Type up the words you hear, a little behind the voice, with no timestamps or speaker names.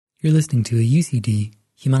You're listening to a UCD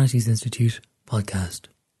Humanities Institute podcast.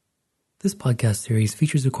 This podcast series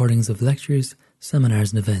features recordings of lectures,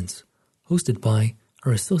 seminars and events hosted by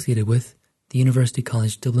or associated with the University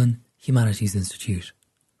College Dublin Humanities Institute.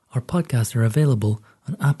 Our podcasts are available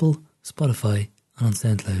on Apple, Spotify and on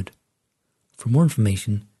SoundCloud. For more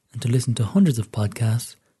information and to listen to hundreds of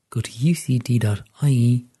podcasts, go to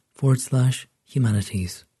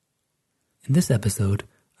ucd.ie/humanities. In this episode,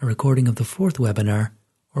 a recording of the fourth webinar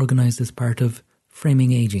organised as part of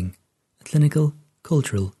Framing Ageing, a clinical,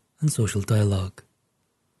 cultural and social dialogue.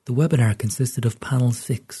 The webinar consisted of Panel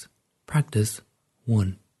 6, Practice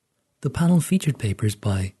 1. The panel featured papers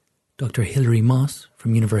by Dr. Hilary Moss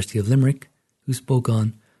from University of Limerick, who spoke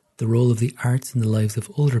on the role of the arts in the lives of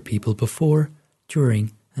older people before,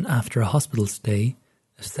 during and after a hospital stay,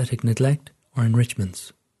 aesthetic neglect or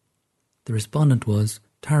enrichments. The respondent was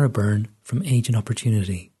Tara Byrne from Age and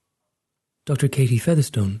Opportunity. Dr. Katie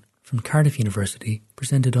Featherstone from Cardiff University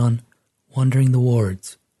presented on Wandering the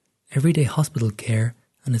Wards, Everyday Hospital Care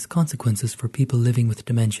and its Consequences for People Living with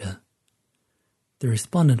Dementia. The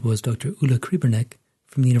respondent was Dr. Ulla Kribernek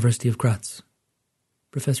from the University of Graz.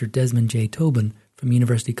 Professor Desmond J. Tobin from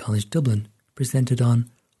University College Dublin presented on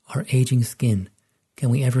Our Ageing Skin, Can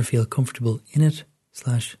We Ever Feel Comfortable in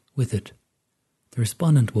it/with it? The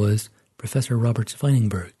respondent was Professor Robert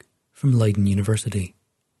Sveiningberg from Leiden University.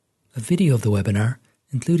 A video of the webinar,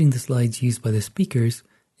 including the slides used by the speakers,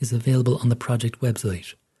 is available on the project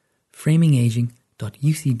website,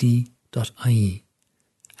 framingaging.ucd.ie,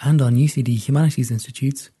 and on UCD Humanities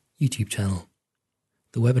Institute's YouTube channel.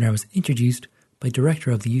 The webinar was introduced by Director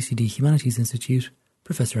of the UCD Humanities Institute,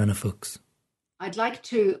 Professor Anna Fuchs. I'd like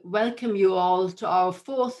to welcome you all to our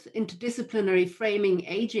fourth interdisciplinary Framing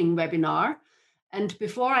Ageing webinar. And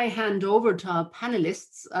before I hand over to our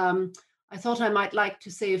panelists, I thought I might like to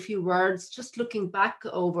say a few words, just looking back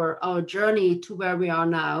over our journey to where we are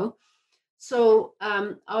now. So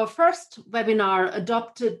our first webinar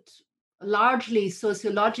adopted a largely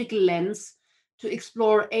sociological lens to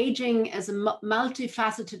explore aging as a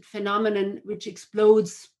multifaceted phenomenon which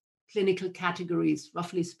explodes clinical categories,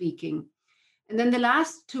 roughly speaking. And then the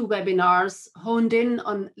last two webinars honed in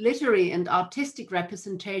on literary and artistic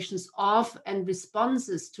representations of and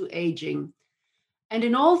responses to aging. And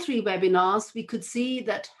in all three webinars, we could see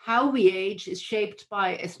that how we age is shaped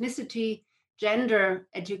by ethnicity, gender,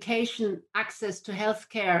 education, access to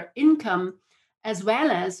healthcare, income, as well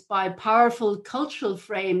as by powerful cultural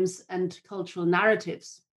frames and cultural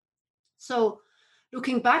narratives. So,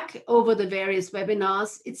 looking back over the various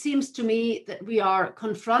webinars, it seems to me that we are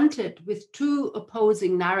confronted with two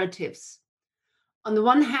opposing narratives. On the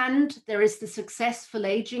one hand, there is the successful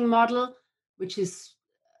aging model, which is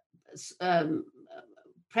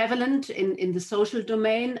prevalent in the social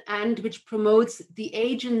domain and which promotes the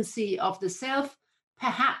agency of the self,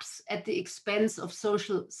 perhaps at the expense of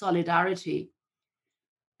social solidarity.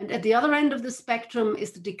 And at the other end of the spectrum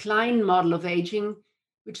is the decline model of aging,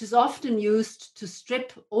 which is often used to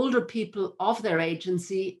strip older people of their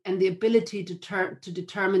agency and the ability to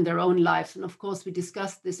determine their own life. And of course, we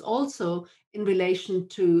discussed this also in relation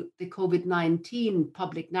to the COVID-19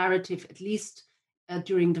 public narrative, at least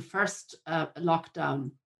during the first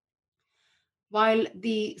lockdown. While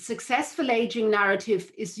the successful aging narrative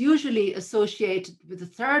is usually associated with the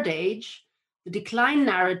third age, the decline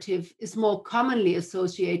narrative is more commonly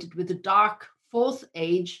associated with the dark fourth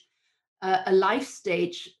age, a life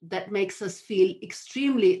stage that makes us feel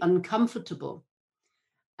extremely uncomfortable.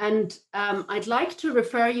 And I'd like to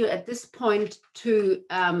refer you at this point to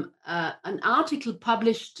an article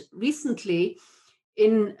published recently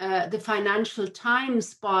in the Financial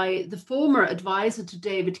Times by the former advisor to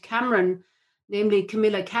David Cameron, namely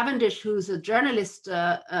Camilla Cavendish, who's a journalist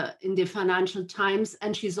in the Financial Times,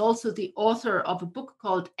 and she's also the author of a book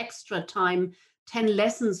called Extra Time, 10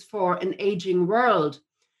 Lessons for an Aging World.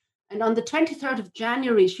 And on the 23rd of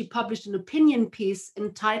January, she published an opinion piece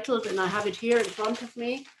entitled, and I have it here in front of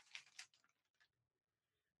me,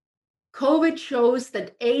 COVID shows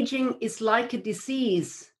that aging is like a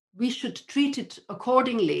disease. We should treat it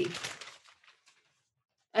accordingly.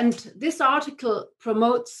 And this article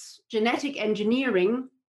promotes genetic engineering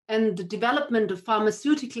and the development of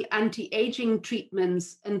pharmaceutical anti-aging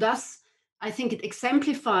treatments. And thus, I think it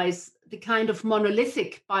exemplifies the kind of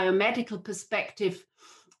monolithic biomedical perspective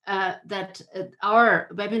that our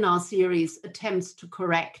webinar series attempts to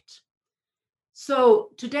correct.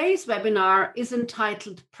 So today's webinar is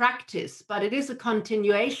entitled Practice, but it is a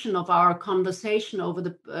continuation of our conversation over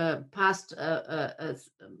the past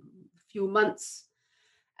few months.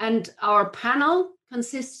 And our panel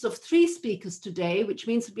consists of 3 speakers today, which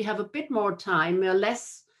means that we have a bit more time. We are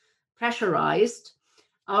less pressurized.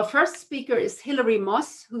 Our first speaker is Hilary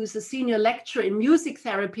Moss, who is a senior lecturer in music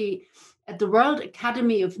therapy at the World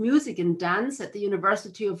Academy of Music and Dance at the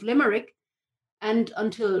University of Limerick. And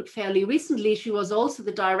until fairly recently, she was also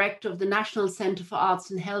the director of the National Centre for Arts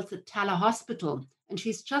and Health at Tallaght Hospital. And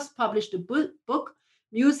she's just published a book,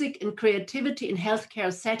 Music and Creativity in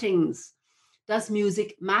Healthcare Settings. Does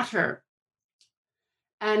Music Matter?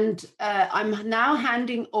 And I'm now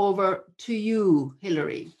handing over to you,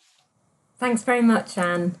 Hilary. Thanks very much,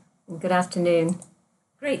 Anne. Good afternoon.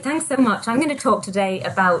 Great, thanks so much. I'm going to talk today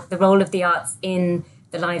about the role of the arts in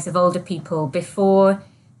the lives of older people before,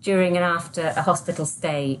 during and after a hospital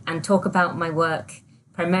stay, and talk about my work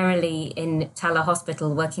primarily in Tallaght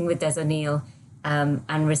Hospital, working with Des O'Neill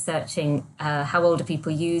and researching how older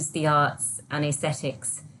people use the arts and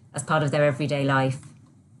aesthetics as part of their everyday life.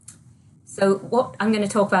 So what I'm going to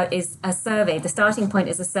talk about is a survey. The starting point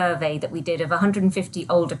is a survey that we did of 150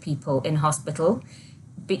 older people in hospital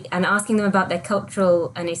and asking them about their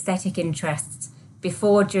cultural and aesthetic interests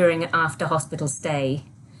before, during and after hospital stay.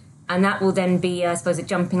 And that will then be, I suppose, a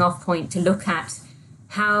jumping off point to look at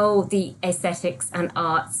how the aesthetics and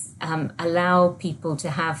arts allow people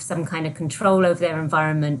to have some kind of control over their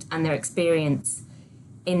environment and their experience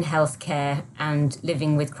in healthcare and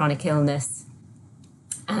living with chronic illness.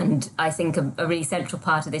 And I think a really central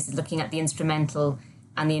part of this is looking at the instrumental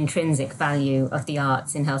and the intrinsic value of the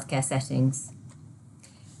arts in healthcare settings.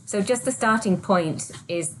 So just the starting point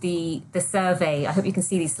is the survey. I hope you can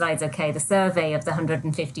see these slides okay. The survey of the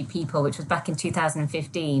 150 people, which was back in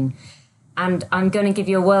 2015. And I'm going to give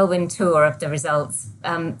you a whirlwind tour of the results,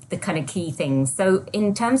 the kind of key things. So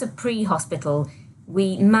in terms of pre-hospital,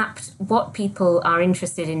 we mapped what people are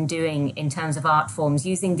interested in doing in terms of art forms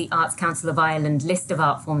using the Arts Council of Ireland list of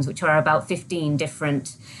art forms, which are about 15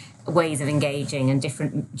 different ways of engaging and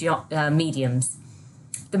different mediums.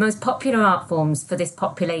 The most popular art forms for this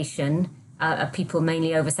population, people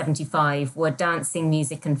mainly over 75, were dancing,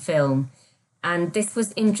 music and film. And this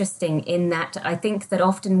was interesting in that I think that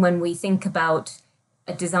often when we think about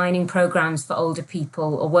designing programs for older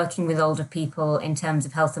people or working with older people in terms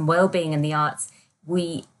of health and well-being in the arts,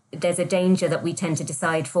 there's a danger that we tend to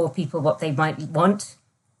decide for people what they might want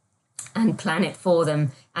and plan it for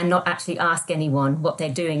them and not actually ask anyone what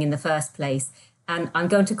they're doing in the first place. And I'm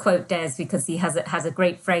going to quote Des because he has a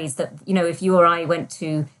great phrase that, you know, if you or I wanted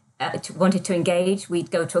to engage,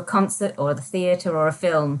 we'd go to a concert or the theatre or a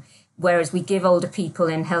film, whereas we give older people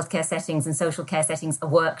in healthcare settings and social care settings a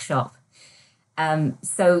workshop.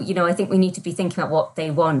 So, you know, I think we need to be thinking about what they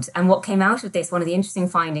want. And what came out of this, one of the interesting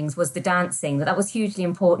findings was the dancing, that was hugely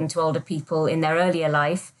important to older people in their earlier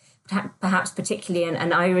life, perhaps particularly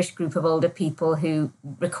an Irish group of older people who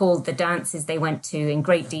recalled the dances they went to in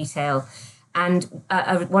great detail. And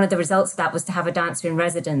one of the results of that was to have a dancer in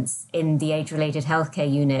residence in the age-related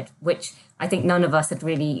healthcare unit, which I think none of us had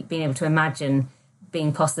really been able to imagine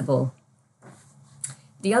being possible.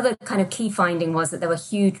 The other kind of key finding was that there were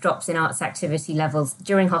huge drops in arts activity levels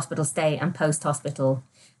during hospital stay and post-hospital.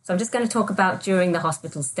 So I'm just going to talk about during the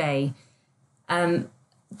hospital stay.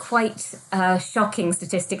 Quite shocking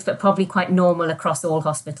statistics, but probably quite normal across all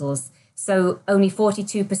hospitals. So only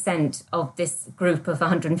 42% of this group of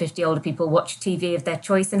 150 older people watched TV of their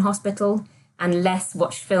choice in hospital and less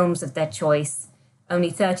watched films of their choice.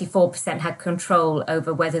 Only 34% had control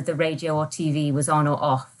over whether the radio or TV was on or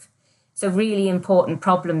off. So really important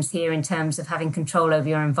problems here in terms of having control over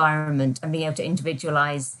your environment and being able to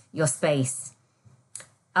individualize your space.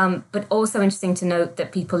 But also interesting to note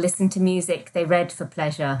that people listened to music, they read for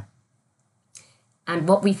pleasure. And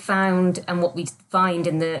what we found and what we find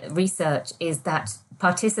in the research is that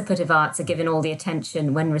participative arts are given all the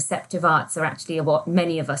attention when receptive arts are actually what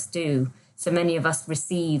many of us do. So many of us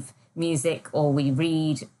receive music or we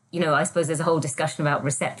read. You know, I suppose there's a whole discussion about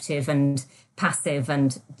receptive and passive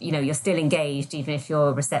and, you know, you're still engaged even if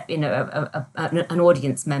you're an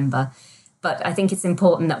audience member. But I think it's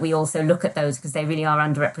important that we also look at those because they really are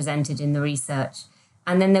underrepresented in the research.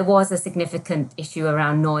 And then there was a significant issue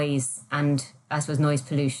around noise and, I suppose, noise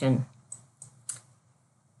pollution.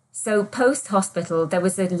 So post-hospital, there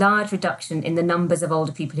was a large reduction in the numbers of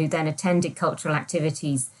older people who then attended cultural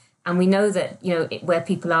activities. And we know that, you know, where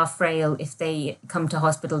people are frail, if they come to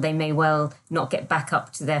hospital, they may well not get back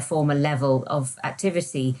up to their former level of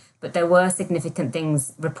activity. But there were significant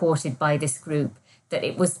things reported by this group, that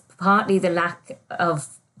it was partly the lack of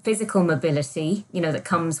physical mobility, you know, that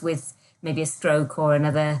comes with maybe a stroke or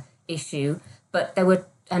another issue, but there were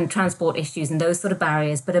and transport issues and those sort of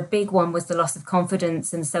barriers. But a big one was the loss of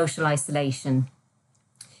confidence and social isolation.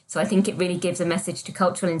 So I think it really gives a message to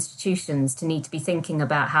cultural institutions to need to be thinking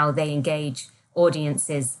about how they engage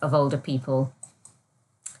audiences of older people.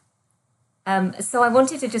 So I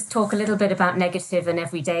wanted to just talk a little bit about negative and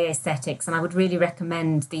everyday aesthetics, and I would really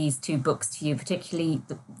recommend these two books to you, particularly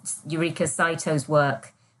Eureka Saito's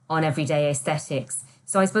work on everyday aesthetics.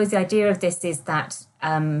 So I suppose the idea of this is that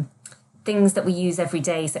things that we use every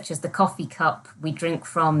day, such as the coffee cup we drink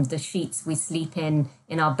from, the sheets we sleep in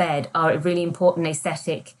our bed, are really important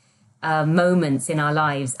aesthetic moments in our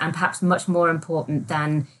lives, and perhaps much more important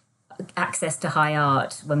than access to high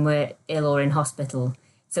art when we're ill or in hospital.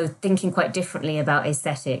 So thinking quite differently about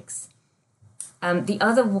aesthetics. The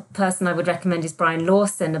other person I would recommend is Brian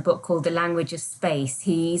Lawson, a book called The Language of Space.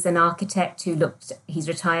 He's an architect he's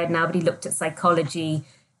retired now, but he looked at psychology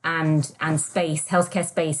and space, healthcare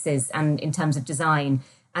spaces, and in terms of design,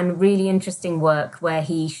 and really interesting work where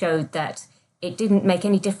he showed that it didn't make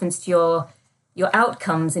any difference to your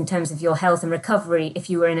outcomes in terms of your health and recovery if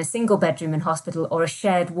you were in a single bedroom in hospital or a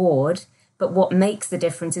shared ward. But what makes the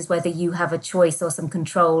difference is whether you have a choice or some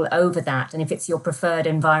control over that, and if it's your preferred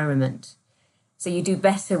environment. So you do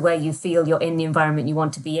better where you feel you're in the environment you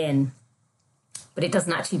want to be in, but it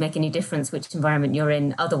doesn't actually make any difference which environment you're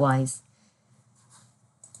in otherwise.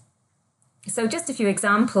 So just a few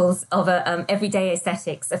examples of everyday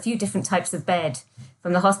aesthetics, a few different types of bed,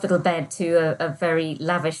 from the hospital bed to a very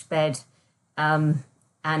lavish bed, and,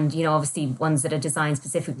 obviously ones that are designed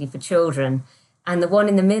specifically for children. And the one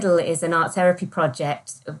in the middle is an art therapy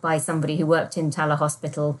project by somebody who worked in Tala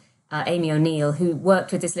Hospital, Amy O'Neill, who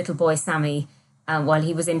worked with this little boy, Sammy, while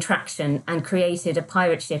he was in traction, and created a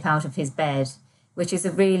pirate ship out of his bed, which is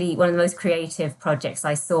really one of the most creative projects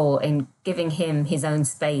I saw in giving him his own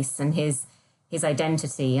space and his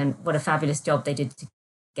identity, and what a fabulous job they did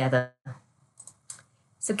together.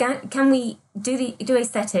 So can we do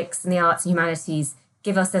aesthetics and the arts and humanities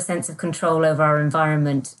give us a sense of control over our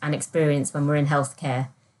environment and experience when we're in healthcare?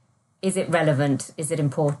 Is it relevant? Is it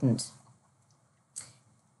important?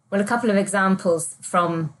 Well, a couple of examples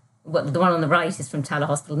from, well, the one on the right is from Tala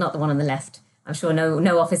Hospital, not the one on the left. I'm sure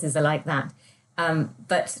no offices are like that.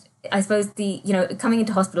 But I suppose coming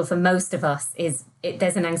into hospital for most of us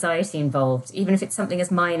there's an anxiety involved. Even if it's something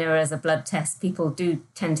as minor as a blood test, people do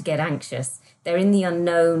tend to get anxious. They're in the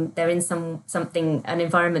unknown. They're in an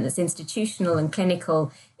environment that's institutional and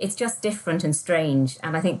clinical. It's just different and strange.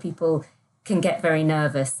 And I think people can get very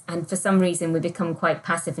nervous. And for some reason, we become quite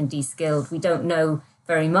passive and de-skilled. We don't know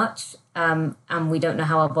very much, and we don't know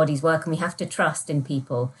how our bodies work, and we have to trust in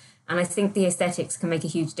people. And I think the aesthetics can make a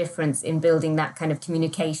huge difference in building that kind of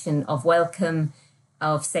communication of welcome,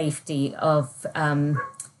 of safety, of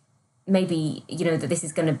maybe, that this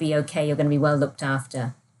is going to be okay, you're going to be well looked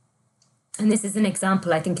after. And this is an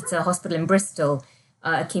example, I think it's a hospital in Bristol,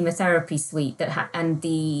 a chemotherapy suite, and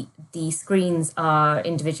the screens are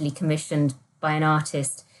individually commissioned by an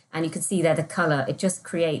artist. And you can see there the colour. It just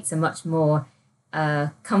creates a much more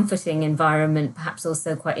comforting environment, perhaps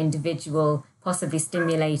also quite individual, possibly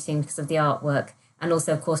stimulating because of the artwork, and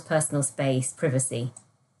also, of course, personal space, privacy.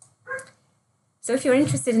 So if you're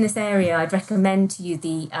interested in this area, I'd recommend to you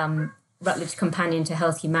the Routledge Companion to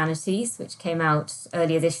Health Humanities, which came out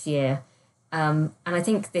earlier this year. And I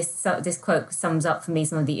think this quote sums up for me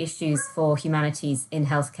some of the issues for humanities in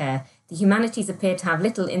healthcare. The humanities appear to have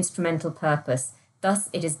little instrumental purpose. Thus,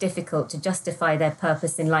 it is difficult to justify their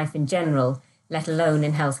purpose in life in general, let alone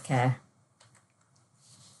in healthcare.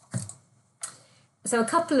 So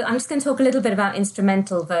I'm just going to talk a little bit about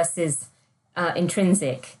instrumental versus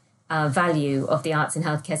intrinsic value of the arts in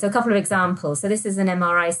healthcare. So a couple of examples. So this is an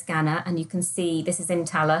MRI scanner, and you can see, this is in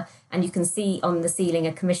Tala, and you can see on the ceiling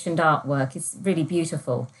a commissioned artwork. It's really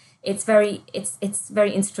beautiful. It's very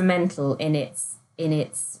instrumental in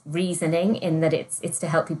its reasoning, in that it's to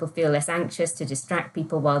help people feel less anxious, to distract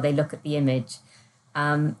people while they look at the image.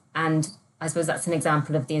 And I suppose that's an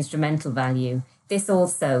example of the instrumental value. This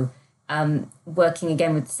also, working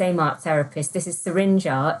again with the same art therapist, this is syringe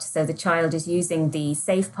art. So the child is using the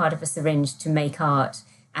safe part of a syringe to make art.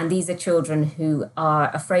 And these are children who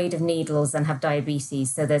are afraid of needles and have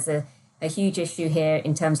diabetes. So there's a huge issue here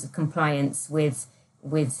in terms of compliance with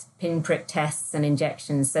pinprick tests and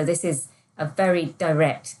injections. So this is a very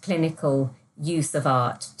direct clinical use of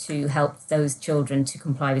art to help those children to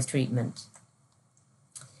comply with treatment.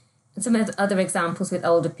 And some other examples with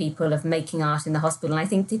older people of making art in the hospital. And I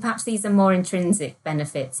think perhaps these are more intrinsic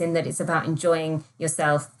benefits, in that it's about enjoying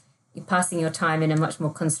yourself, passing your time in a much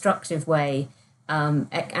more constructive way, and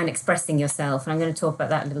expressing yourself. And I'm going to talk about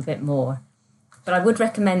that a little bit more. But I would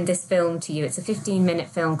recommend this film to you. It's a 15-minute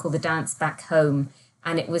film called The Dance Back Home.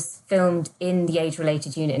 and it was filmed in the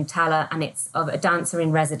age-related unit in Tallaght, and it's of a dancer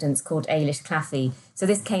in residence called Ailish Claffey. So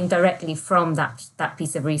this came directly from that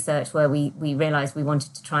piece of research where we realised we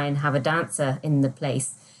wanted to try and have a dancer in the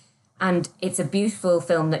place. And it's a beautiful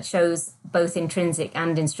film that shows both intrinsic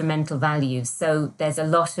and instrumental values. So there's a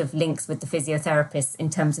lot of links with the physiotherapists in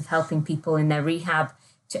terms of helping people in their rehab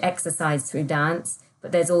to exercise through dance.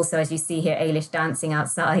 But there's also, as you see here, Ailish dancing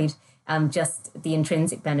outside, just the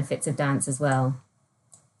intrinsic benefits of dance as well.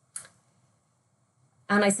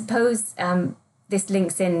 And I suppose this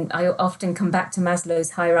links in, I often come back to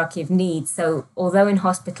Maslow's hierarchy of needs. So although in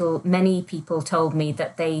hospital, many people told me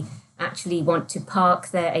that they actually want to park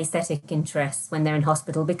their aesthetic interests when they're in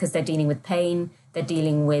hospital because they're dealing with pain, they're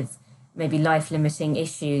dealing with maybe life-limiting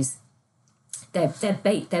issues. They're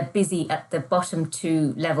busy at the bottom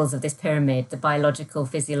two levels of this pyramid, the biological,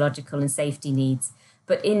 physiological, and safety needs.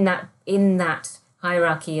 But in that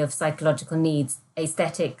hierarchy of psychological needs,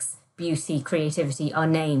 aesthetics, beauty, creativity are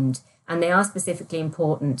named, and they are specifically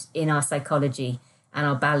important in our psychology and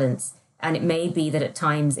our balance. And it may be that at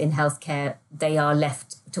times in healthcare, they are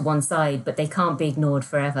left to one side, but they can't be ignored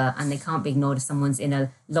forever, and they can't be ignored if someone's in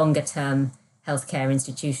a longer term healthcare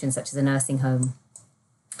institution, such as a nursing home.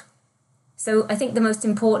 So I think the most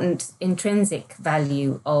important intrinsic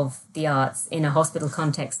value of the arts in a hospital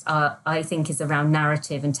context is around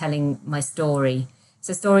narrative and telling my story.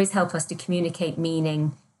 So stories help us to communicate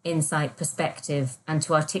meaning, insight, perspective, and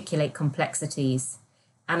to articulate complexities.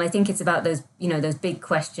 And I think it's about those big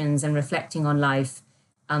questions and reflecting on life,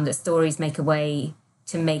 that stories make a way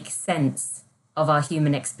to make sense of our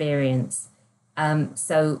human experience.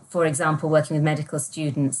 So, for example, working with medical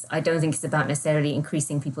students, I don't think it's about necessarily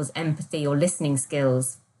increasing people's empathy or listening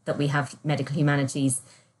skills that we have medical humanities.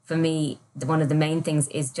 For me, one of the main things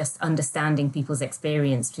is just understanding people's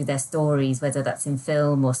experience through their stories, whether that's in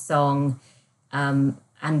film or song, and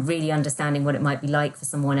really understanding what it might be like for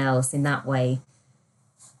someone else in that way.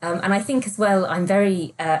 And I think as well, I'm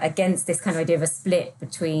very against this kind of idea of a split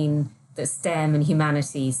between the STEM and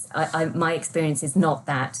humanities. My experience is not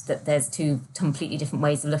that there's two completely different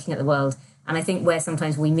ways of looking at the world. And I think where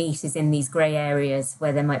sometimes we meet is in these grey areas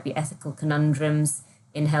where there might be ethical conundrums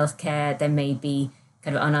in healthcare. There may be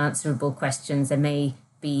kind of unanswerable questions. There may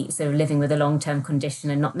be sort of living with a long-term condition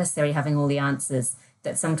and not necessarily having all the answers.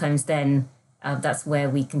 That sometimes then that's where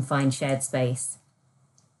we can find shared space.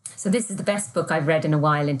 So this is the best book I've read in a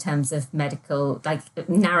while in terms of medical, like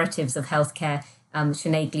narratives of healthcare.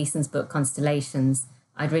 Sinead Gleason's book, Constellations.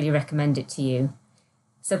 I'd really recommend it to you.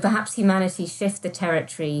 So perhaps humanity shift the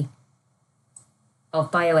territory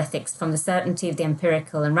of bioethics from the certainty of the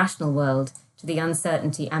empirical and rational world to the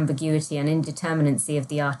uncertainty, ambiguity, and indeterminacy of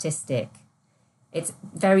the artistic. It's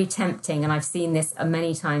very tempting, and I've seen this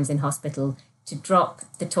many times in hospital, to drop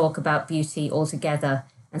the talk about beauty altogether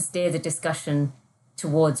and steer the discussion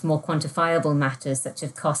towards more quantifiable matters such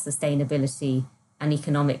as cost, sustainability, and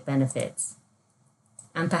economic benefits.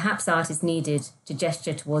 And perhaps art is needed to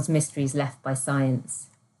gesture towards mysteries left by science.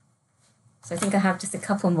 So I think I have just a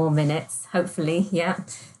couple more minutes, hopefully, yeah.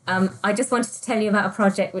 I just wanted to tell you about a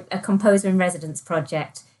project, a composer in residence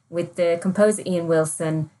project with the composer Ian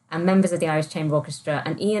Wilson and members of the Irish Chamber Orchestra.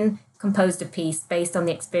 And Ian composed a piece based on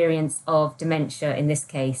the experience of dementia in this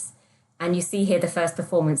case. And you see here the first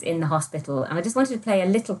performance in the hospital. And I just wanted to play a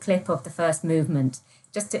little clip of the first movement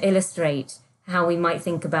just to illustrate how we might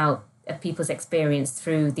think about people's experience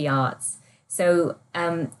through the arts. So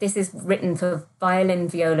this is written for violin,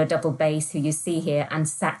 viola, double bass, who you see here, and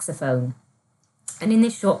saxophone. And in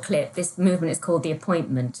this short clip, this movement is called The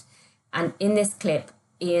Appointment. And in this clip,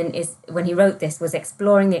 Ian, when he wrote this, was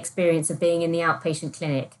exploring the experience of being in the outpatient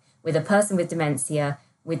clinic with a person with dementia,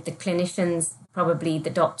 with the clinicians, probably the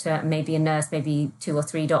doctor, maybe a nurse, maybe 2 or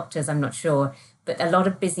 3 doctors, I'm not sure, but a lot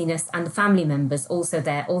of busyness, and the family members also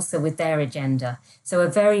there, also with their agenda. So a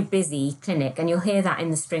very busy clinic, and you'll hear that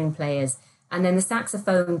in the string players. And then the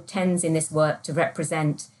saxophone tends in this work to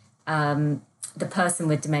represent the person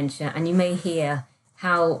with dementia, and you may hear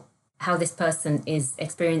how this person is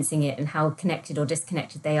experiencing it and how connected or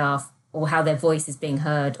disconnected they are, or how their voice is being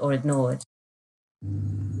heard or ignored. I'll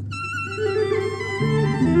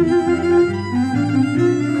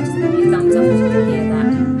just give you a thumbs up if you can hear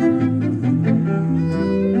that.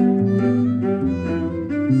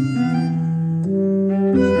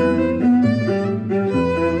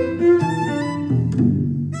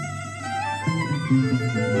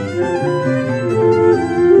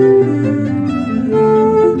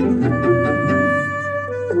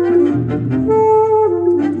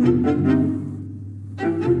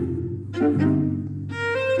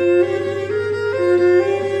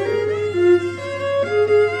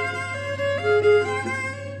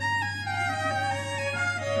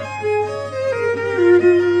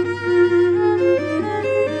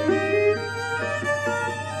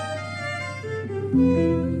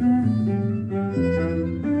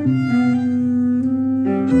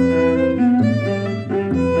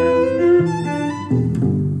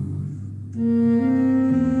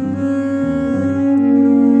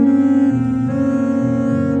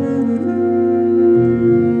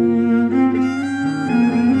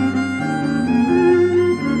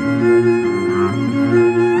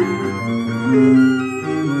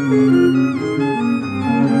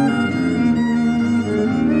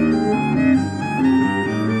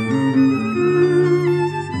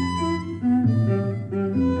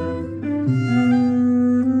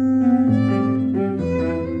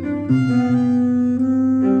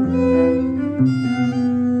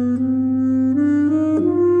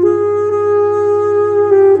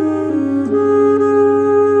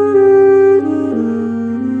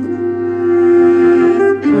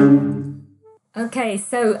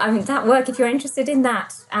 So that work, if you're interested in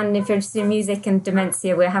that, and if you're interested in music and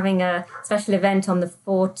dementia, we're having a special event on the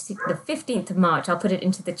 15th of March. I'll put it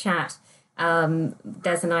into the chat.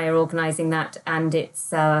 Des and I are organising that, and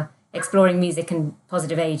it's exploring music and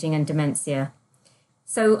positive ageing and dementia.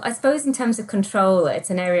 So I suppose in terms of control, it's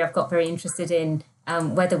an area I've got very interested in,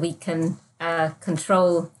 whether we can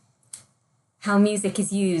control how music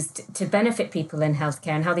is used to benefit people in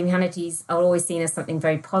healthcare, and how the humanities are always seen as something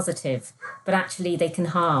very positive, but actually they can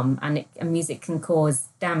harm, and music can cause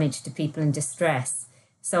damage to people in distress.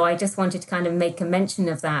 So I just wanted to kind of make a mention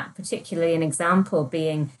of that, particularly an example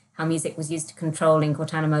being how music was used to control in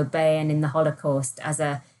Guantanamo Bay and in the Holocaust as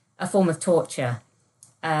a form of torture,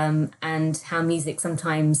 and how music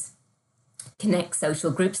sometimes connect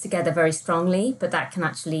social groups together very strongly, but that can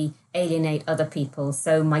actually alienate other people.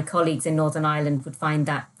 So my colleagues in Northern Ireland would find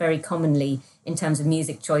that very commonly in terms of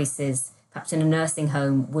music choices, perhaps in a nursing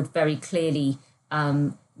home, would very clearly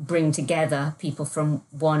bring together people from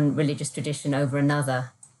one religious tradition over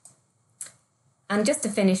another. And just to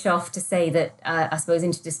finish off, to say that I suppose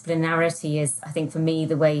interdisciplinarity is, I think, for me,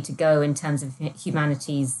 the way to go in terms of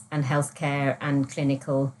humanities and healthcare and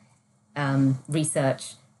clinical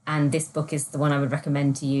research. And this book is the one I would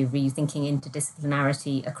recommend to you, Rethinking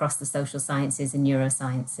Interdisciplinarity Across the Social Sciences and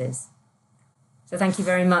Neurosciences. So thank you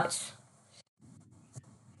very much.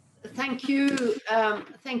 Thank you,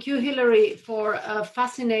 Hilary, for a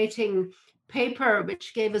fascinating paper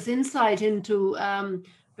which gave us insight into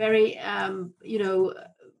very,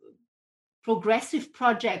 progressive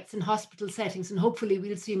projects in hospital settings, and hopefully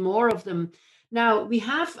we'll see more of them. Now, we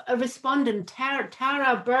have a respondent,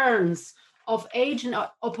 Tara Burns of Age and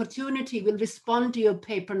Opportunity, will respond to your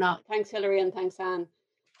paper now. Thanks, Hilary, and thanks, Anne.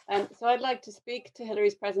 So I'd like to speak to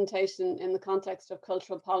Hilary's presentation in the context of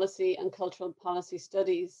cultural policy and cultural policy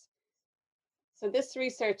studies. So this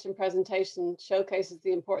research and presentation showcases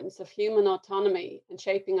the importance of human autonomy in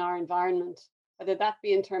shaping our environment, whether that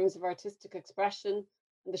be in terms of artistic expression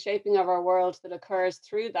and the shaping of our world that occurs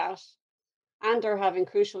through that, and or having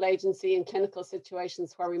crucial agency in clinical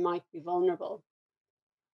situations where we might be vulnerable.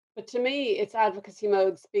 But to me, its advocacy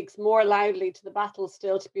mode speaks more loudly to the battle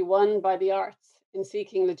still to be won by the arts in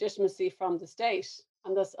seeking legitimacy from the state,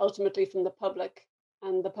 and thus ultimately from the public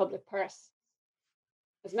and the public purse.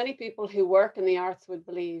 As many people who work in the arts would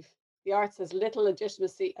believe, the arts has little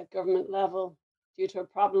legitimacy at government level due to a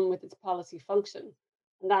problem with its policy function,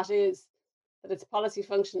 and that is that its policy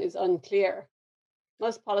function is unclear.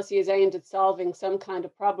 Most policy is aimed at solving some kind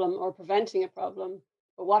of problem or preventing a problem,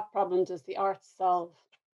 but what problem does the arts solve?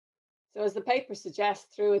 So as the paper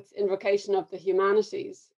suggests through its invocation of the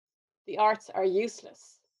humanities, the arts are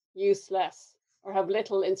useless, useless, or have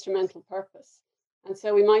little instrumental purpose. And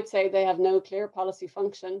so we might say they have no clear policy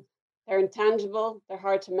function. They're intangible, they're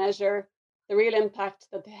hard to measure. The real impact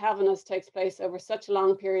that they have on us takes place over such a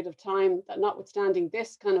long period of time that, notwithstanding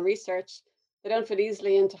this kind of research, they don't fit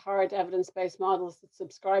easily into hard evidence-based models that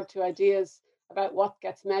subscribe to ideas about what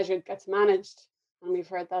gets measured gets managed. And we've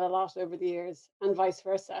heard that a lot over the years, and vice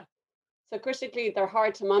versa. So critically, they're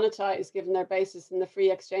hard to monetize given their basis in the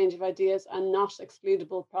free exchange of ideas and not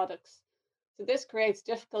excludable products. So this creates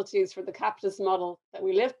difficulties for the capitalist model that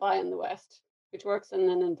we live by in the West, which works on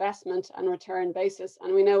an investment and return basis.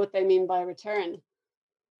 And we know what they mean by return.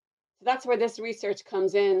 So that's where this research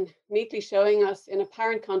comes in, neatly showing us, in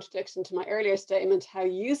apparent contradiction to my earlier statement, how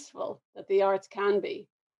useful that the arts can be,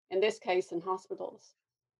 in this case in hospitals,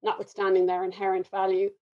 notwithstanding their inherent value.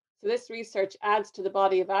 So this research adds to the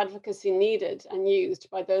body of advocacy needed and used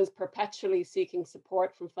by those perpetually seeking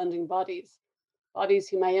support from funding bodies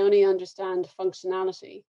who may only understand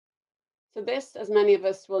functionality. So this, as many of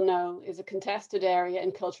us will know, is a contested area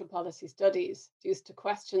in cultural policy studies due to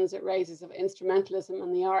questions it raises of instrumentalism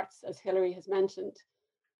and the arts, as Hilary has mentioned.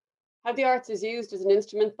 How the arts is used as an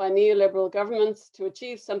instrument by neoliberal governments to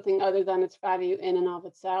achieve something other than its value in and of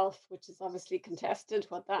itself, which is obviously contested,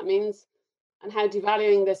 what that means, and how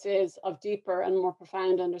devaluing this is of deeper and more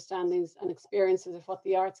profound understandings and experiences of what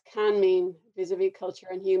the arts can mean vis-a-vis culture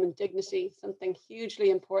and human dignity, something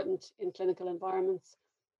hugely important in clinical environments.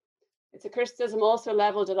 It's a criticism also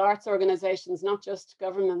levelled at arts organisations, not just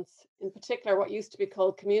governments, in particular what used to be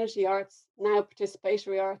called community arts, now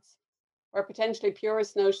participatory arts, where potentially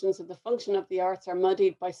purist notions of the function of the arts are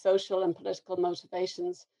muddied by social and political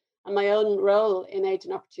motivations. And my own role in Age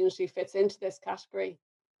and Opportunity fits into this category.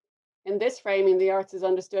 In this framing, the arts is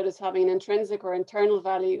understood as having an intrinsic or internal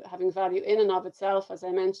value, having value in and of itself, as I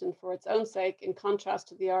mentioned, for its own sake, in contrast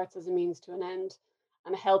to the arts as a means to an end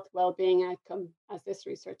and a health well-being outcome, as this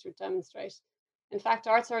research would demonstrate. In fact,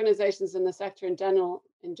 arts organisations in the sector in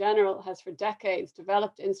general has for decades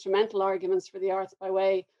developed instrumental arguments for the arts by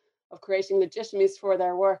way of creating legitimacies for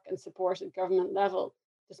their work and support at government level.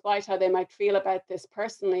 Despite how they might feel about this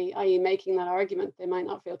personally, i.e. making that argument, they might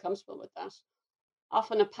not feel comfortable with that.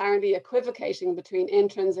 Often apparently equivocating between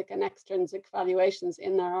intrinsic and extrinsic valuations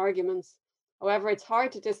in their arguments. However, it's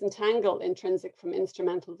hard to disentangle intrinsic from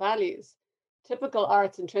instrumental values. Typical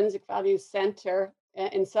arts intrinsic values center,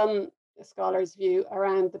 in some scholars' view,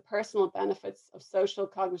 around the personal benefits of social,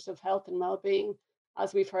 cognitive health and well-being,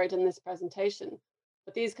 as we've heard in this presentation.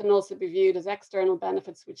 But these can also be viewed as external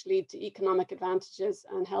benefits which lead to economic advantages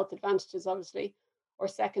and health advantages, obviously, or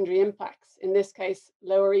secondary impacts. In this case,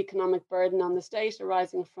 lower economic burden on the state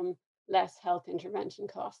arising from less health intervention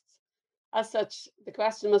costs. As such, the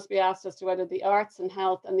question must be asked as to whether the arts and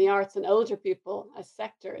health and the arts and older people as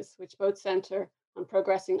sectors, which both centre on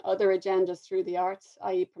progressing other agendas through the arts,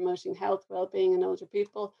 i.e. promoting health, well-being in older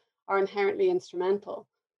people, are inherently instrumental.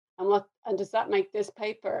 And does that make this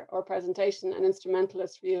paper or presentation an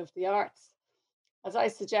instrumentalist view of the arts? As I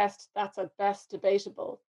suggest, that's at best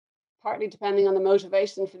debatable, partly depending on the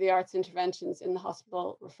motivation for the arts interventions in the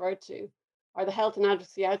hospital referred to. Are the health and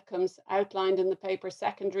advocacy outcomes outlined in the paper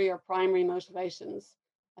secondary or primary motivations?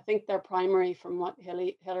 I think they're primary from what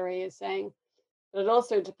Hilary is saying. But it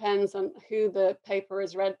also depends on who the paper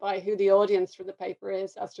is read by, who the audience for the paper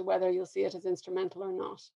is, as to whether you'll see it as instrumental or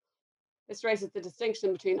not. This raises the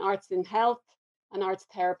distinction between arts in health and arts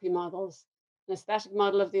therapy models. An aesthetic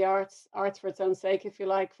model of the arts for its own sake, if you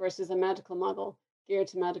like, versus a medical model geared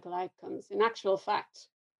to medical outcomes. In actual fact,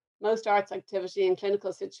 most arts activity in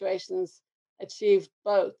clinical situations achieve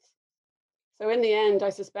both. So in the end, I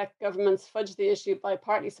suspect governments fudge the issue by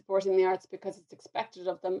partly supporting the arts because it's expected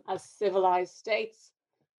of them as civilized states,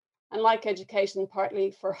 and like education,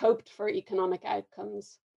 partly for hoped for economic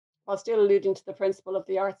outcomes, while still alluding to the principle of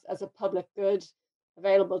the arts as a public good,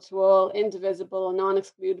 available to all, indivisible,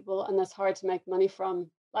 non-excludable, and thus hard to make money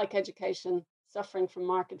from, like education, suffering from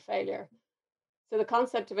market failure. So the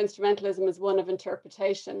concept of instrumentalism is one of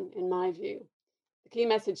interpretation, in my view. The key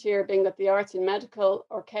message here being that the arts in medical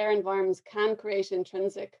or care environments can create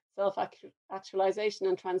intrinsic self-actualization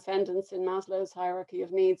and transcendence in Maslow's hierarchy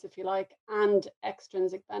of needs, if you like, and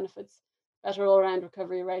extrinsic benefits, better all-round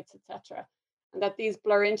recovery rates, etc. And that these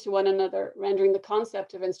blur into one another, rendering the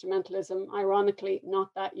concept of instrumentalism, ironically,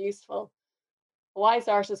 not that useful. A wise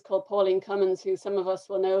artist called Pauline Cummins, who some of us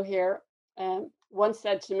will know here, once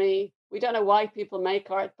said to me, "We don't know why people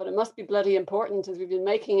make art, but it must be bloody important as we've been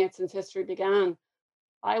making it since history began."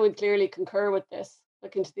 I would clearly concur with this,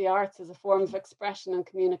 looking to the arts as a form of expression and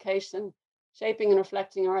communication, shaping and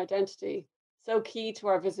reflecting our identity, so key to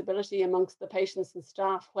our visibility amongst the patients and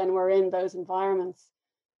staff when we're in those environments.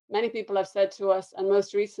 Many people have said to us, and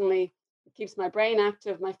most recently, it keeps my brain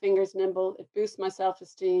active, my fingers nimble, it boosts my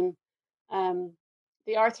self-esteem.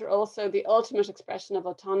 The arts are also the ultimate expression of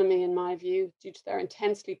autonomy, in my view, due to their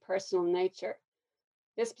intensely personal nature.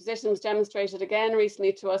 This position was demonstrated again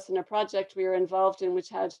recently to us in a project we were involved in,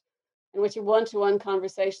 which a one-to-one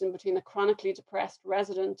conversation between a chronically depressed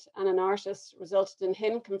resident and an artist resulted in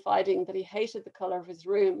him confiding that he hated the color of his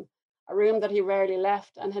room, a room that he rarely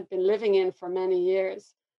left and had been living in for many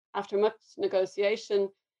years. After much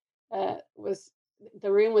negotiation, the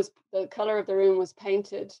color of the room was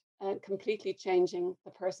painted, completely changing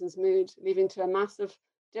the person's mood, leading to a massive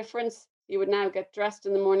difference. He would now get dressed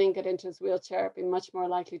in the morning, get into his wheelchair, be much more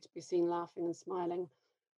likely to be seen laughing and smiling.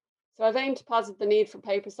 So I've aimed to posit the need for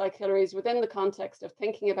papers like Hilary's within the context of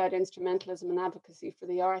thinking about instrumentalism and advocacy for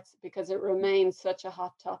the arts, because it remains such a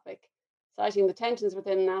hot topic, citing the tensions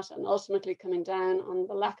within that and ultimately coming down on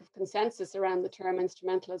the lack of consensus around the term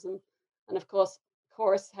instrumentalism, and of course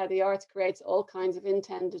how the arts creates all kinds of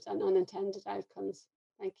intended and unintended outcomes.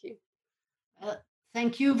 Thank you.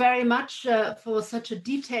 Thank you very much for such a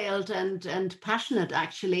detailed and passionate,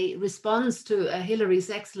 actually, response to Hilary's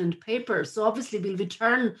excellent paper. So obviously we'll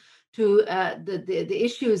return to the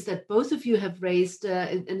issues that both of you have raised,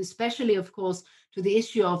 and especially, of course, to the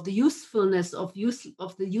issue of the usefulness of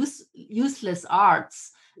useless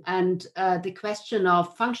arts, and the question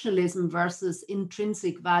of functionalism versus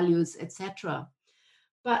intrinsic values, etc.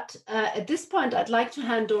 But at this point, I'd like to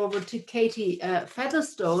hand over to Katie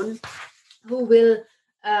Featherstone, who will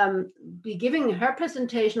be giving her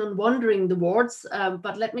presentation on Wandering the Wards.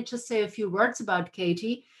 But let me just say a few words about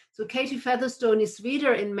Katie. So Katie Featherstone is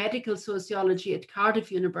reader in medical sociology at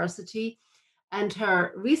Cardiff University, and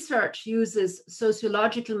her research uses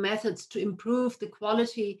sociological methods to improve the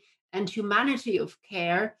quality and humanity of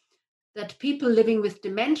care that people living with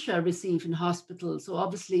dementia receive in hospitals. So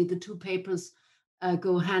obviously the two papers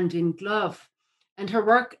go hand in glove. And her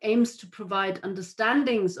work aims to provide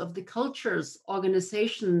understandings of the cultures,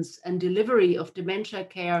 organizations, and delivery of dementia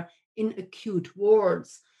care in acute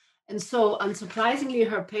wards. And so, unsurprisingly,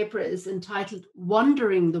 her paper is entitled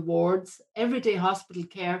Wandering the Wards, Everyday Hospital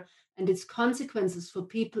Care and Its Consequences for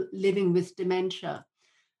People Living with Dementia.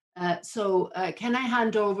 Can I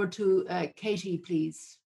hand over to Katie,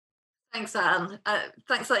 please? Thanks, Anne.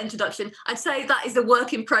 Thanks for that introduction. I'd say that is a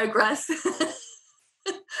work in progress.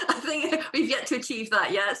 I think we've yet to achieve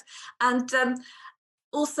that yet. And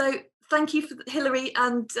also, thank you for Hilary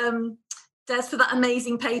and Des for that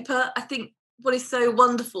amazing paper. I think what is so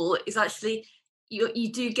wonderful is actually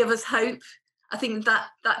you do give us hope. I think that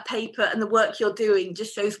paper and the work you're doing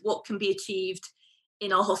just shows what can be achieved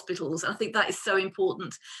in our hospitals. And I think that is so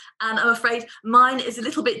important. And I'm afraid mine is a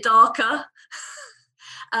little bit darker.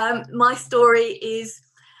 My story is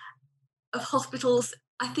of hospitals.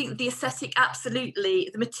 I think the aesthetic,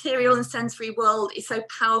 absolutely. The material and sensory world is so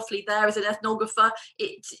powerfully there as an ethnographer.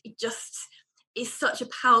 It just is such a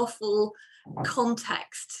powerful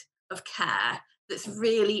context of care that's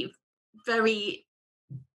really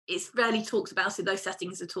it's rarely talked about in those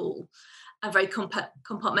settings at all, and very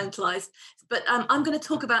compartmentalized. But I'm going to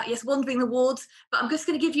talk about, yes, wandering the wards, but I'm just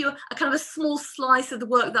going to give you a kind of a small slice of the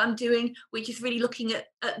work that I'm doing, which is really looking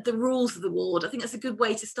at the rules of the ward. I think that's a good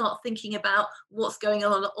way to start thinking about what's going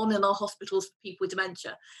on in our hospitals for people with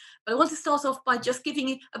dementia. But I want to start off by just giving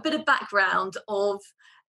you a bit of background of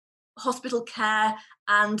hospital care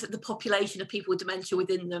and the population of people with dementia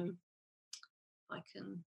within them. If I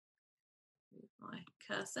can move my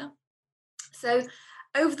cursor. So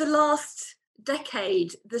over the last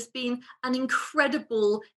decade, there's been an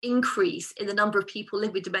incredible increase in the number of people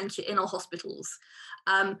living with dementia in our hospitals.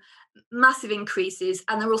 Massive increases,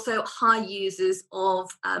 and they're also high users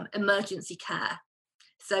of emergency care.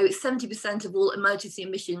 So 70% of all emergency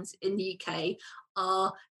admissions in the UK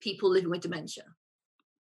are people living with dementia.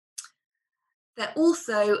 They're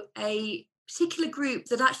also a particular group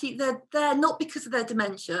that actually they're there not because of their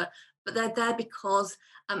dementia, but they're there because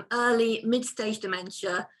early mid-stage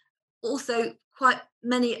dementia, also quite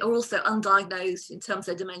many are also undiagnosed in terms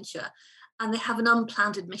of dementia, and they have an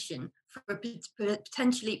unplanned admission for a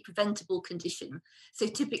potentially preventable condition. So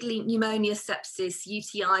typically pneumonia, sepsis,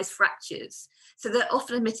 UTIs, fractures. So they're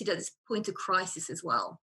often admitted at this point of crisis as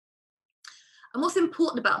well. And what's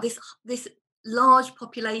important about this large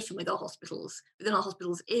population within our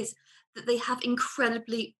hospitals is that they have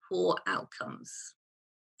incredibly poor outcomes.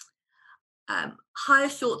 Higher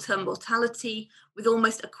short-term mortality, with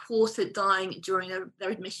almost a quarter dying during their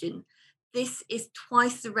admission. This is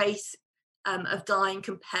twice the rate of dying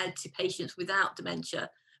compared to patients without dementia,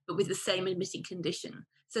 but with the same admitting condition.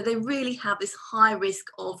 So they really have this high risk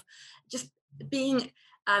of just being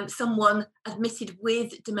someone admitted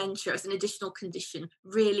with dementia as an additional condition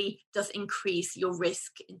really does increase your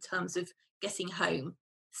risk in terms of getting home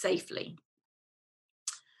safely.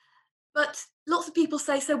 But lots of people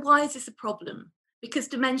say, so why is this a problem? Because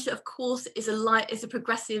dementia, of course, is a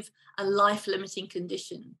progressive and life-limiting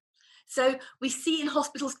condition. So we see in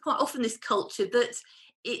hospitals quite often this culture that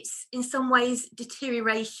it's in some ways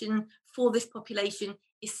deterioration for this population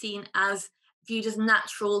is seen as viewed as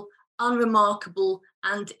natural, unremarkable,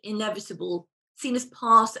 and inevitable, seen as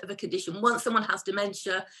part of a condition. Once someone has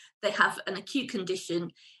dementia, they have an acute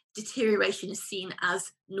condition, deterioration is seen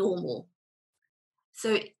as normal.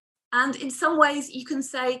 So, and in some ways, you can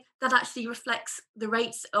say that actually reflects the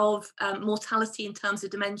rates of mortality in terms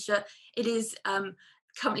of dementia. It is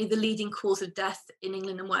currently the leading cause of death in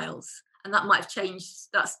England and Wales. And that might have changed,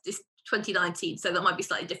 that's this 2019, so that might be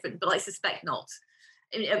slightly different, but I suspect not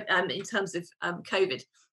in terms of COVID.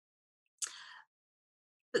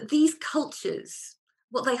 But these cultures,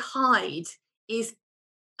 what they hide is,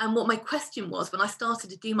 and what my question was when I started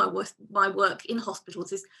to do my work in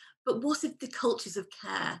hospitals is, but what if the cultures of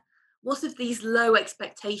care? What if these low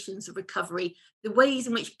expectations of recovery, the ways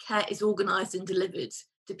in which care is organised and delivered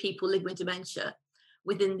to people living with dementia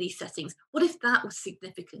within these settings, what if that was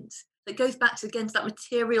significant? That goes back to, again, to that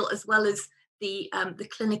material as well as the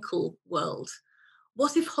clinical world.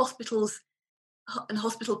 What if hospitals and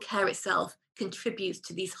hospital care itself contributes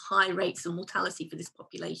to these high rates of mortality for this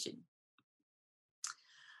population?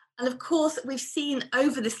 And of course, we've seen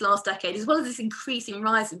over this last decade, as well as this increasing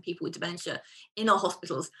rise in people with dementia in our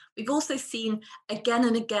hospitals, we've also seen again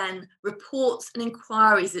and again reports and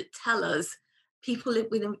inquiries that tell us people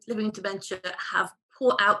living with dementia have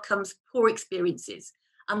poor outcomes, poor experiences.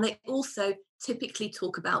 And they also typically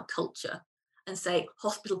talk about culture and say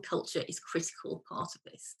hospital culture is a critical part of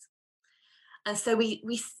this. And so we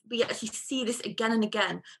actually see this again and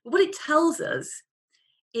again. But what it tells us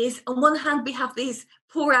is, on one hand, we have these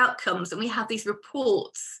poor outcomes and we have these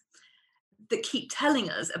reports that keep telling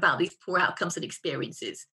us about these poor outcomes and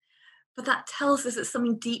experiences. But that tells us that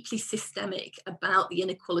something deeply systemic about the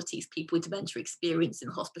inequalities people with dementia experience in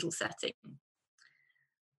the hospital setting.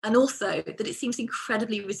 And also that it seems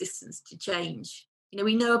incredibly resistant to change. You know,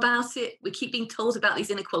 we know about it, we keep being told about these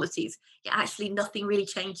inequalities, yet actually nothing really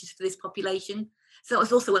changes for this population. So that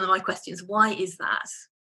was also one of my questions, why is that?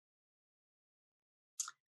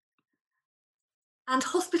 And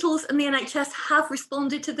hospitals and the NHS have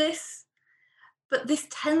responded to this, but this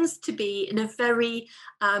tends to be in a very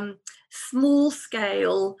small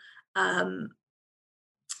scale,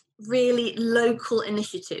 really local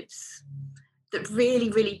initiatives that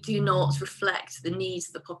really do not reflect the needs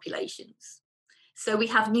of the populations. So we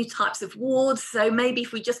have new types of wards. So maybe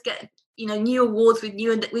if we just get, you know, new wards with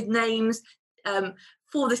names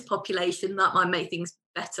for this population, that might make things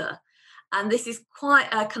better. And this is quite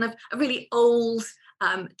a kind of a really old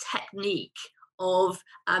technique of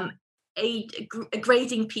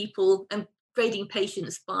grading people and grading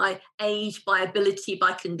patients by age, by ability,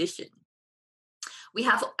 by condition. We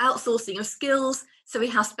have outsourcing of skills. So we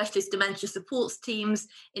have specialist dementia supports teams,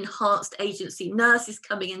 enhanced agency nurses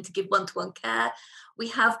coming in to give one-to-one care. We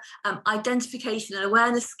have identification and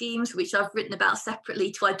awareness schemes, which I've written about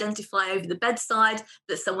separately, to identify over the bedside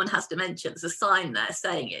that someone has dementia. There's a sign there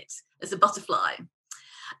saying it, as a butterfly.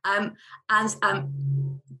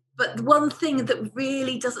 But one thing that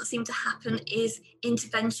really doesn't seem to happen is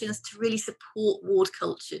interventions to really support ward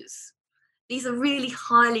cultures. These are really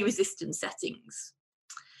highly resistant settings.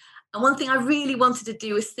 And one thing I really wanted to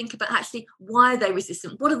do is think about actually why are they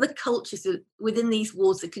resistant? What are the cultures within these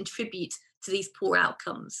wards that contribute to these poor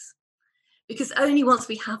outcomes? Because only once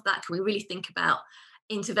we have that can we really think about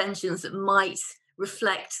interventions that might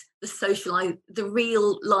reflect the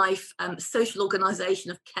real life social organisation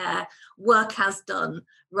of care, work as done,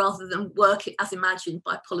 rather than work as imagined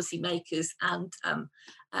by policymakers and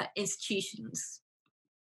institutions.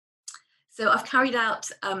 So I've carried out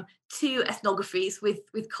 2 ethnographies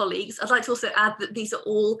with colleagues. I'd like to also add that these are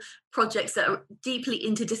all projects that are deeply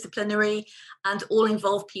interdisciplinary and all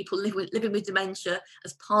involve people living with dementia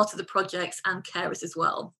as part of the projects and carers as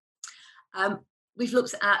well. We've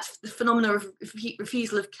looked at the phenomena of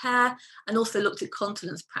refusal of care and also looked at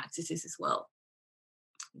continence practices as well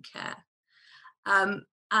in care.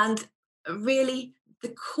 And really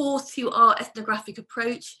the core to our ethnographic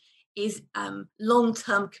approach is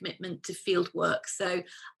long-term commitment to field work. So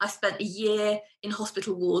I spent a year in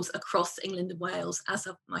hospital wards across England and Wales, as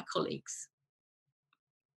have my colleagues.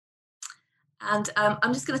 And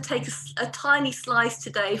I'm just going to take a tiny slice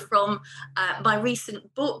today from my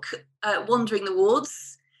recent book, Wandering the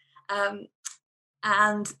Wards,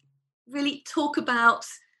 and really talk about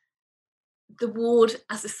the ward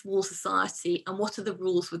as a small society and what are the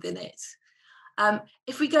rules within it.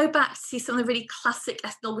 If we go back to some of the really classic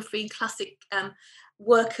ethnography, classic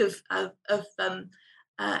work of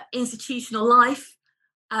institutional life,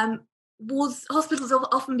 hospitals have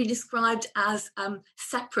often been described as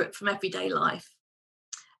separate from everyday life.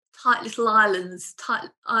 Tight little islands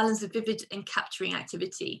of vivid and capturing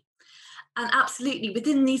activity. And absolutely,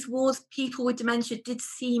 within these wards, people with dementia did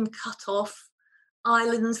seem cut off,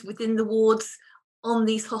 islands within the wards on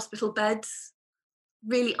these hospital beds,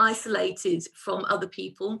 really isolated from other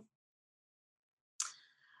people.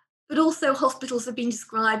 But also hospitals have been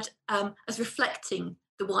described as reflecting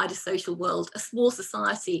the wider social world, a small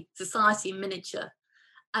society in miniature.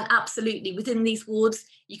 And absolutely, within these wards,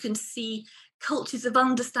 you can see cultures of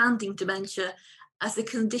understanding dementia as a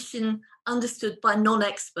condition understood by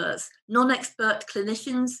non-experts. Non-expert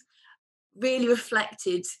clinicians really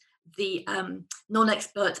reflected the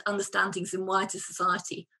non-expert understandings in wider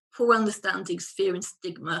society. Poor understandings, fear and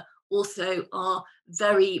stigma also are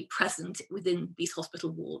very present within these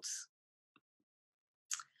hospital wards.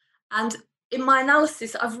 And in my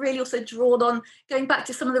analysis, I've really also drawn on going back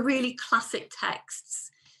to some of the really classic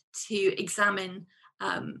texts to examine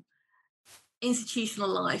institutional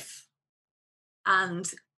life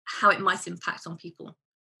and how it might impact on people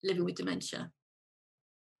living with dementia.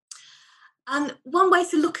 And one way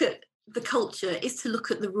to look at the culture is to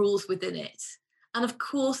look at the rules within it. And of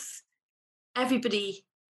course, everybody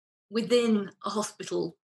within a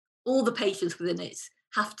hospital, all the patients within it,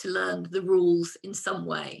 have to learn the rules in some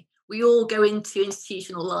way. We all go into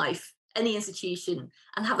institutional life, any institution,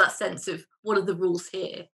 and have that sense of what are the rules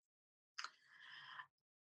here.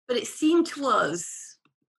 But it seemed to us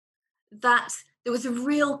that there was a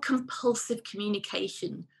real compulsive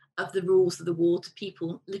communication of the rules of the ward to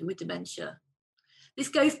people living with dementia. This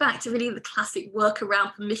goes back to really the classic work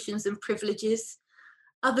around permissions and privileges.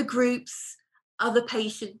 other groups, other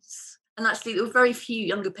patients, and actually there were very few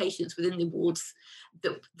younger patients within the wards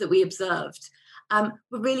that we observed,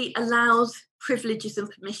 were really allowed privileges and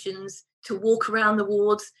permissions to walk around the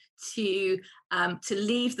wards, to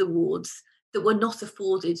leave the wards, that were not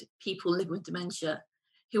afforded people living with dementia,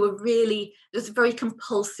 who were really, there's a very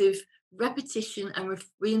compulsive repetition and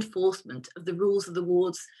reinforcement of the rules of the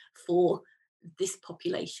wards for this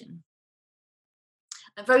population.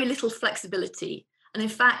 And very little flexibility. And in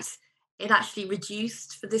fact, it actually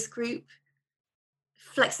reduced for this group.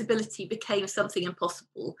 Flexibility became something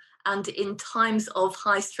impossible. And in times of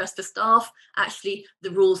high stress for staff, actually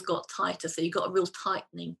the rules got tighter. So you got a real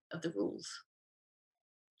tightening of the rules.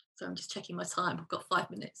 So I'm just checking my time. I've got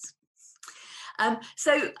 5 minutes. There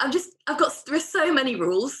are so many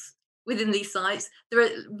rules within these sites. There are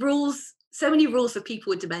rules, so many rules for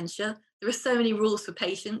people with dementia. There are so many rules for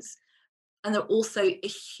patients. And there are also a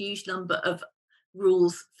huge number of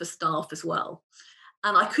rules for staff as well.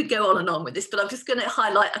 And I could go on and on with this, but I'm just going to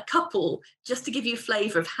highlight a couple just to give you a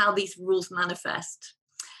flavour of how these rules manifest.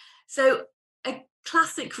 So a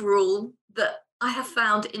classic rule that I have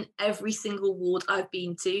found in every single ward I've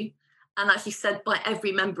been to, and actually said by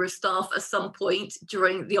every member of staff at some point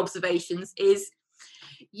during the observations, is,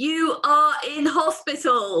 "You are in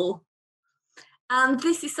hospital." And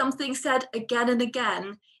this is something said again and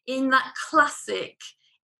again in that classic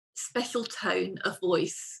special tone of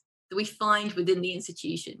voice that we find within the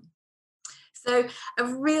institution. So a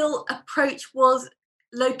real approach was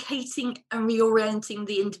locating and reorienting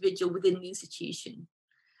the individual within the institution.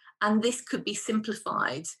 And this could be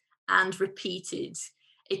simplified and repeated.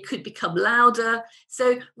 It could become louder.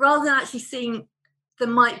 So rather than actually seeing there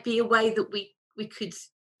might be a way that we could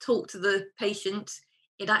talk to the patient,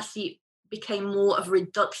 it actually became more of a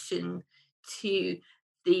reduction to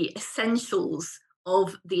the essentials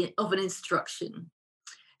of an instruction.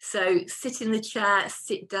 So sit in the chair,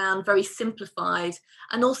 sit down, very simplified,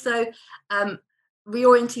 and also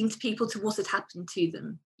reorienting to people to what had happened to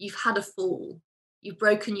them. You've had a fall, you've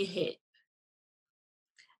broken your hip.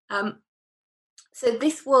 So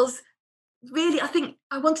this was really, I think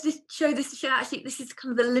I wanted to show this to show actually this is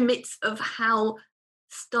kind of the limits of how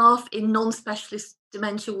staff in non-specialist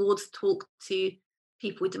dementia wards talk to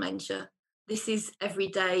people with dementia. This is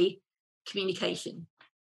everyday communication.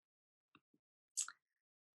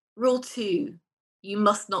 Rule 2, you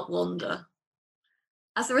must not wander.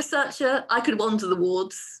 As a researcher, I could wander the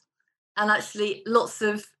wards, and actually lots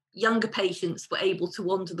of younger patients were able to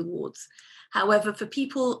wander the wards. However, for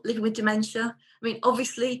people living with dementia, I mean,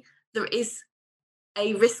 obviously there is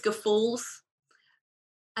a risk of falls,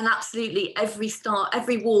 and absolutely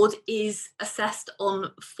every ward is assessed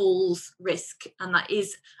on falls risk, and that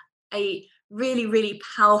is a really, really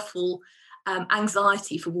powerful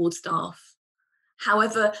anxiety for ward staff.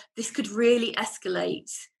 However, this could really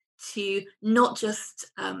escalate to not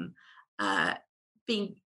just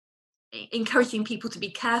encouraging people to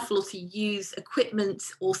be careful or to use equipment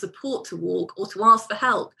or support to walk or to ask for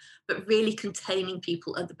help, but really containing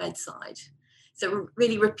people at the bedside. So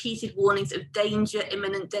really repeated warnings of danger,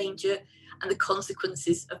 imminent danger, and the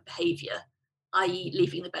consequences of behaviour, i.e.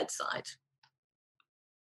 leaving the bedside.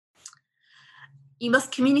 You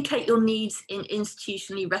must communicate your needs in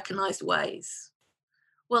institutionally recognised ways.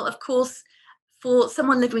 Well, of course, for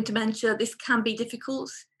someone living with dementia, this can be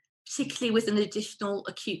difficult, particularly with an additional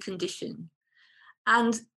acute condition.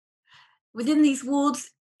 And within these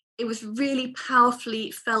wards, it was really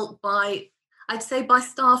powerfully felt by, I'd say, by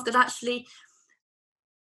staff that actually,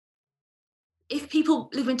 if people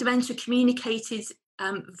living with dementia communicated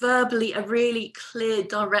verbally a really clear,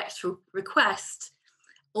 direct request,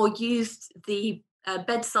 or used the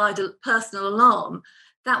bedside personal alarm,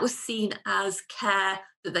 that was seen as care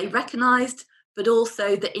that they recognised, but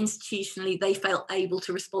also that institutionally they felt able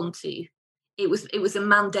to respond to. It was a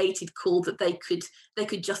mandated call that they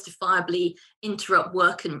could justifiably interrupt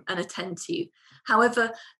work and attend to.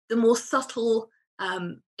 However, the more subtle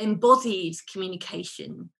embodied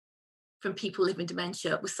communication from people living with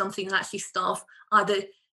dementia was something that actually staff either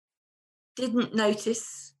didn't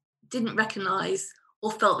notice, didn't recognise,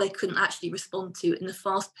 or felt they couldn't actually respond to in the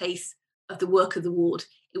fast pace of the work of the ward.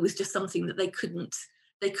 It was just something that they couldn't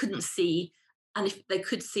see, and if they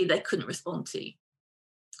could see, they couldn't respond to.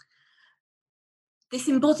 This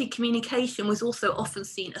embodied communication was also often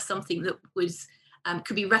seen as something that was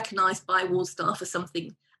could be recognised by ward staff as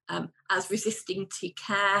something as resisting to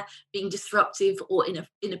care, being disruptive or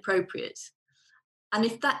inappropriate. And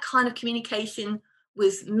if that kind of communication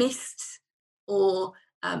was missed or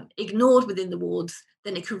ignored within the wards,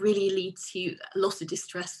 then it could really lead to a lot of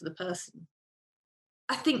distress for the person.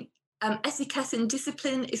 I think etiquette and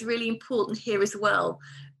discipline is really important here as well,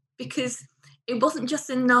 because it wasn't just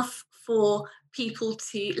enough for people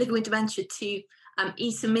living with dementia to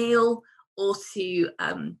eat a meal or to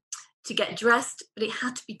get dressed, but it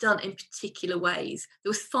had to be done in particular ways. There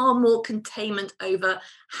was far more containment over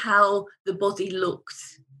how the body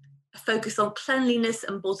looked, a focus on cleanliness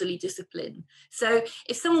and bodily discipline. So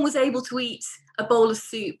if someone was able to eat a bowl of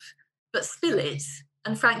soup but spill it,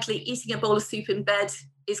 and frankly, eating a bowl of soup in bed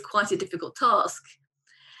is quite a difficult task,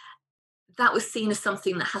 that was seen as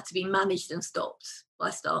something that had to be managed and stopped by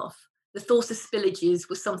staff. The thought of spillages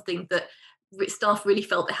was something that staff really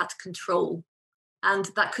felt they had to control, and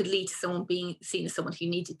that could lead to someone being seen as someone who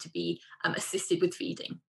needed to be assisted with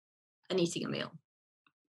feeding and eating a meal.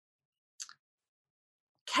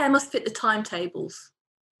 Care must fit the timetables.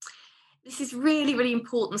 This is really, really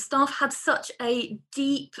important. Staff had such a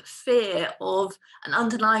deep fear of an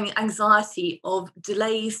underlying anxiety of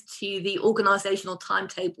delays to the organisational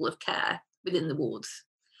timetable of care within the wards,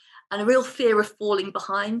 and a real fear of falling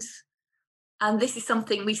behind. And this is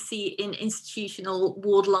something we see in institutional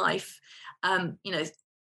ward life,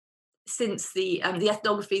 since the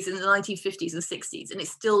ethnographies in the 1950s and 60s, and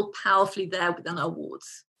it's still powerfully there within our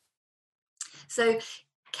wards. So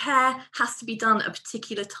care has to be done at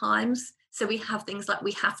particular times. So we have things like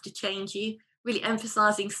 "we have to change you," really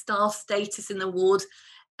emphasising staff status in the ward.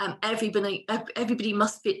 Everybody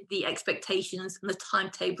must fit the expectations and the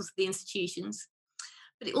timetables of the institutions.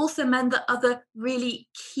 But it also meant that other really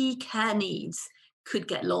key care needs could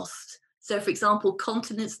get lost. So, for example,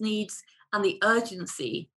 continence needs and the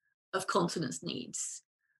urgency of continence needs.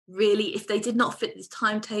 Really, if they did not fit this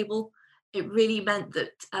timetable, it really meant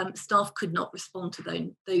that staff could not respond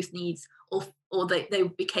to those needs, or they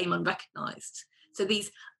became unrecognised. So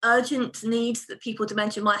these urgent needs that people with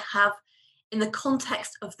dementia might have in the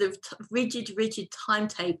context of the rigid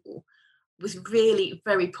timetable was really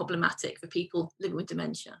very problematic for people living with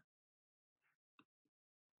dementia.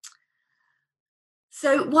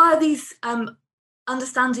 So why are these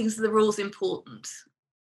understandings of the rules important?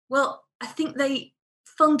 Well, I think they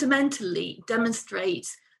fundamentally demonstrate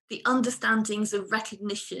the understandings of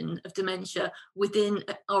recognition of dementia within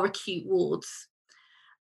our acute wards.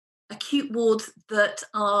 Acute wards that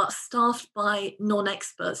are staffed by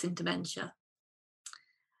non-experts in dementia.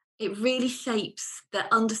 It really shapes their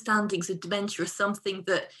understandings of dementia as something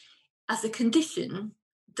that, as a condition,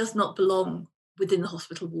 does not belong within the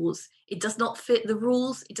hospital wards. It does not fit the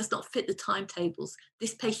rules, it does not fit the timetables.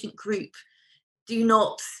 This patient group do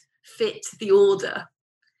not fit the order,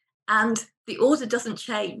 and the order doesn't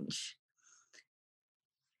change.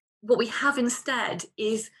 What we have instead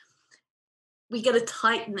is we get a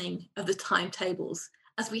tightening of the timetables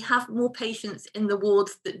as we have more patients in the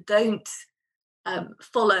wards that don't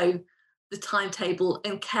follow the timetable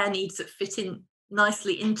and care needs that fit in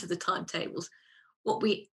nicely into the timetables. What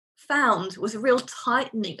we found was a real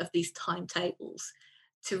tightening of these timetables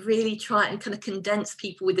to really try and kind of condense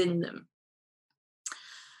people within them.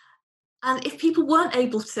 And if people weren't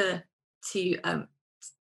able to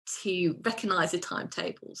recognise the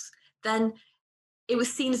timetables, then it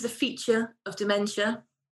was seen as a feature of dementia.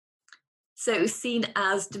 So it was seen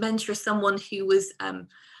as dementia as someone who was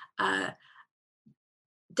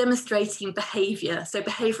demonstrating behaviour, so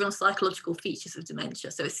behavioural and psychological features of dementia.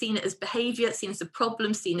 So it's seen as behaviour, seen as a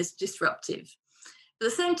problem, seen as disruptive. But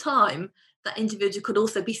at the same time, that individual could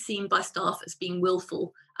also be seen by staff as being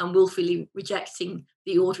willful and willfully rejecting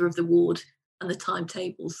the order of the ward and the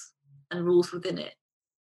timetables and rules within it.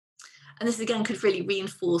 And this again could really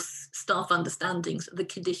reinforce staff understandings of the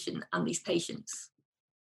condition and these patients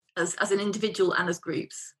as an individual and as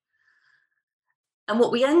groups. And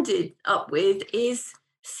what we ended up with is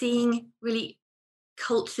seeing really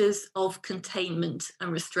cultures of containment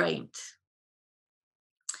and restraint.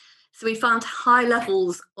 So we found high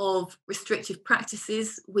levels of restrictive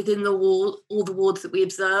practices within the ward, all the wards that we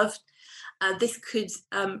observed. This could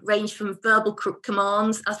range from verbal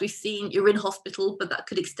commands, as we've seen, you're in hospital, but that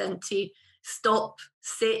could extend to stop,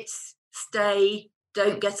 sit, stay,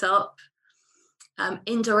 don't get up.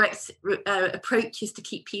 Indirect approaches to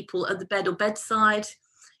keep people at the bed or bedside,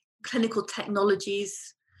 clinical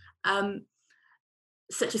technologies,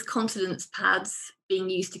 such as continence pads being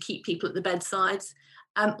used to keep people at the bedsides.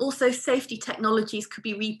 Also, safety technologies could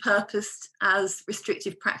be repurposed as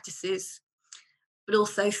restrictive practices, but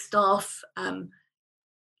also staff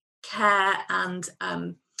care and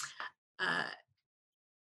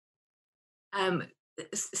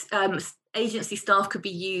agency staff could be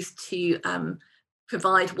used to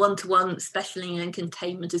provide one-to-one specialling and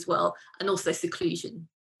containment as well, and also seclusion.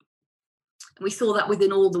 And we saw that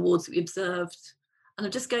within all the wards that we observed, And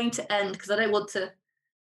I'm just going to end, because I don't want to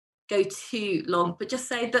go too long, but just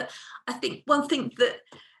say that I think one thing that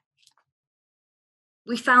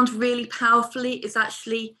we found really powerfully is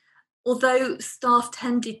actually, although staff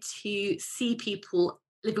tended to see people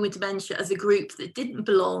living with dementia as a group that didn't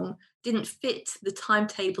belong, didn't fit the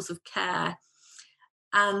timetables of care,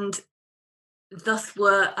 and thus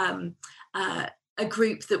were a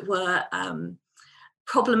group that were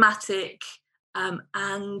problematic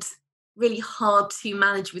and really hard to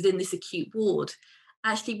manage within this acute ward.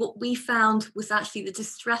 Actually, what we found was actually the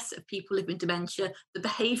distress of people living with dementia, the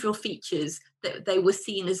behavioural features that they were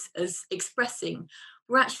seen as expressing,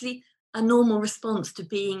 were actually a normal response to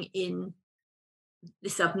being in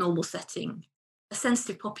this abnormal setting. A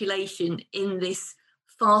sensitive population in this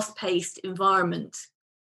fast-paced environment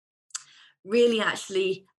really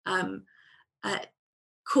actually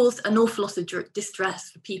caused an awful lot of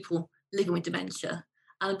distress for people living with dementia.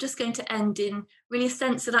 And I'm just going to end in really a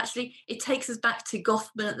sense that actually it takes us back to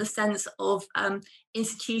Goffman at the sense of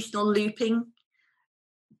institutional looping.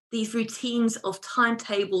 These routines of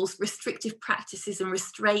timetables, restrictive practices and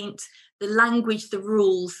restraint, the language, the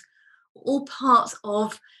rules, all part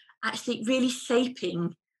of actually really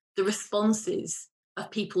shaping the responses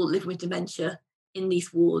of people living with dementia in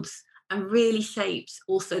these wards, and really shapes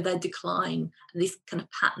also their decline and this kind of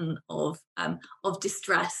pattern of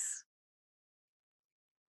distress.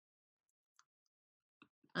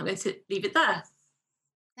 I'm going to leave it there.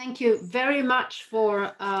 Thank you very much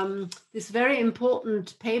for this very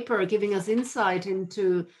important paper, giving us insight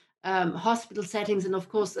into hospital settings. And of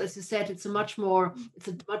course, as you said, it's a much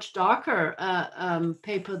darker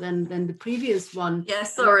paper than the previous one. Yeah,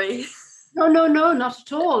 sorry. No, not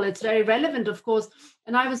at all. It's very relevant, of course.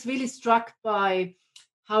 And I was really struck by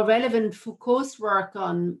how relevant Foucault's work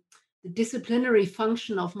on the disciplinary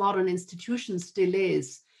function of modern institutions still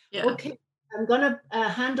is. Yeah. Okay, I'm going to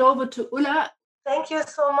hand over to Ulla. Thank you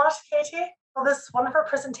so much, Katie, for this wonderful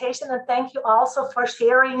presentation, and thank you also for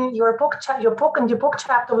sharing your book and your book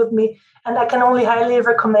chapter with me. And I can only highly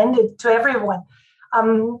recommend it to everyone.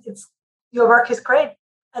 Your work is great,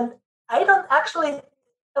 and I don't actually.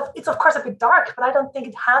 It's of course a bit dark, but I don't think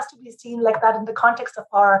it has to be seen like that in the context of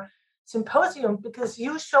our symposium, because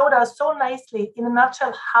you showed us so nicely, in a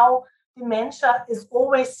nutshell, how dementia is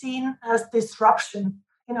always seen as disruption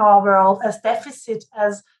in our world, as deficit,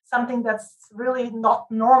 as something that's really not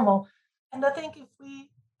normal. And I think if we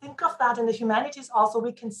think of that in the humanities also,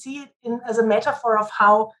 we can see it as a metaphor of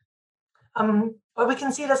how, or we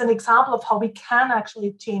can see it as an example of how we can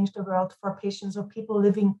actually change the world for patients or people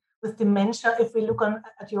living with dementia if we look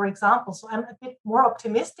at your example. So I'm a bit more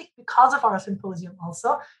optimistic because of our symposium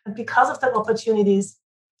also, and because of the opportunities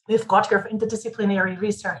we've got here for interdisciplinary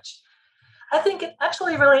research. I think it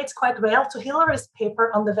actually relates quite well to Hilary's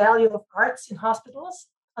paper on the value of arts in hospitals,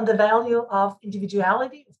 on the value of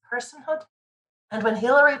individuality, of personhood. And when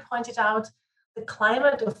Hilary pointed out the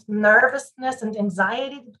climate of nervousness and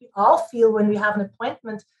anxiety that we all feel when we have an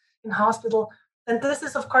appointment in hospital, then this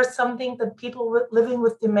is, of course, something that people living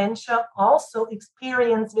with dementia also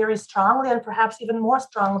experience very strongly, and perhaps even more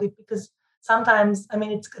strongly, because sometimes, I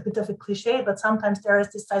mean, it's a bit of a cliche, but sometimes there is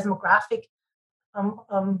this seismographic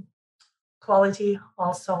quality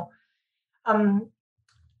also.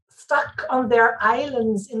 Stuck on their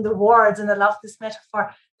islands in the wards, and I love this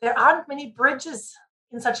metaphor, there aren't many bridges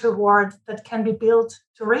in such a ward that can be built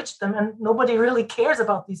to reach them, and nobody really cares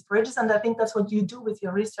about these bridges, and I think that's what you do with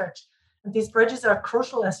your research. And these bridges are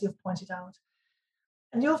crucial, as you've pointed out.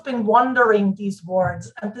 And you've been wandering these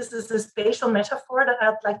wards, and this is a spatial metaphor that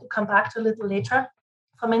I'd like to come back to a little later.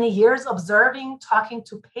 For many years, observing, talking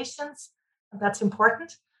to patients, and that's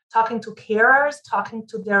important, talking to carers, talking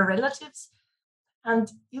to their relatives.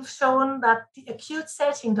 And you've shown that the acute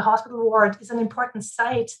setting, the hospital ward, is an important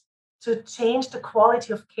site to change the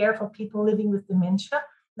quality of care for people living with dementia.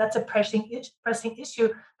 That's a pressing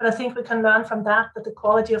issue, but I think we can learn from that the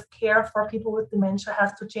quality of care for people with dementia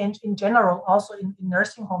has to change in general, also in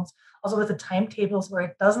nursing homes, also with the timetables where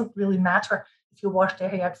it doesn't really matter if you wash their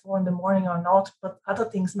hair at 4 a.m. or not, but other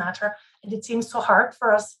things matter. And it seems so hard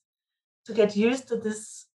for us to get used to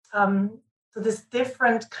this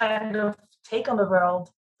different kind of take on the world,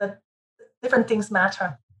 that different things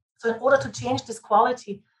matter. So in order to change this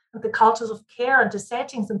quality, and the cultures of care and the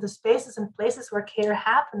settings and the spaces and places where care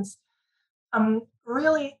happens,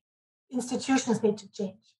 really institutions need to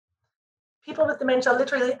change. People with dementia are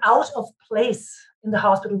literally out of place in the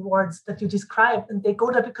hospital wards that you described, and they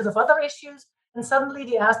go there because of other issues, and suddenly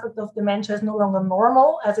the aspect of dementia is no longer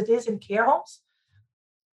normal as it is in care homes,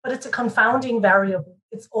 but it's a confounding variable.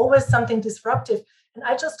 It's always something disruptive. And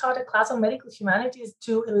I just taught a class on medical humanities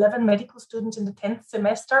to 11 medical students in the 10th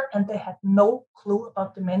semester, and they had no clue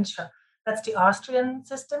about dementia. That's the Austrian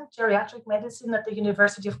system. Geriatric medicine at the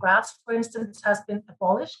University of Graz, for instance, has been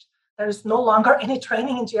abolished. There is no longer any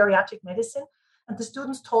training in geriatric medicine. And the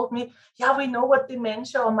students told me, yeah, we know what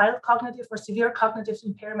dementia or mild cognitive or severe cognitive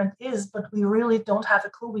impairment is, but we really don't have a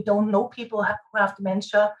clue. We don't know people who have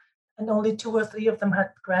dementia, and only 2 or 3 of them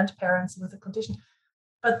had grandparents with the condition.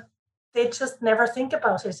 But they just never think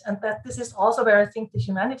about it. And that this is also where I think the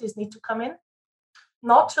humanities need to come in,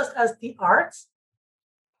 not just as the arts,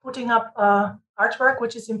 putting up artwork,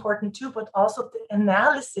 which is important too, but also the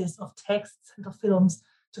analysis of texts and of films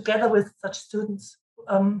together with such students,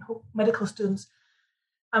 medical students.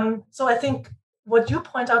 So I think what you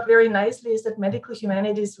point out very nicely is that medical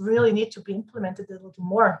humanities really need to be implemented a little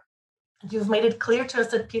more. And you've made it clear to us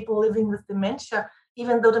that people living with dementia,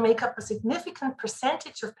 even though they make up a significant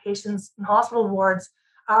percentage of patients in hospital wards,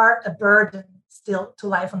 are a burden still to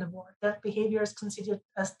life on the ward. That behavior is considered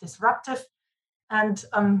as disruptive. And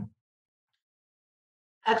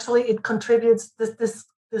actually, it contributes this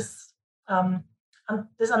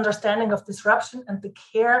understanding of disruption, and the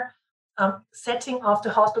care setting of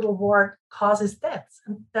the hospital ward causes deaths,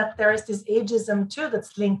 and that there is this ageism too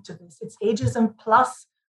that's linked to this. It's ageism plus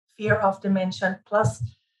fear of dementia plus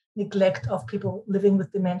neglect of people living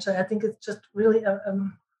with dementia. I think it's just really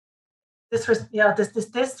this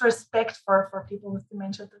disrespect for people with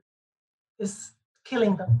dementia that is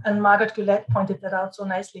killing them. And Margaret Gillette pointed that out so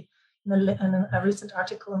nicely in a recent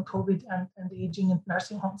article on COVID and the aging in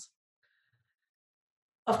nursing homes.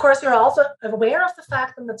 Of course, you're also aware of the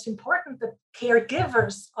fact, and that's important, that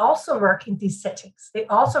caregivers also work in these settings. They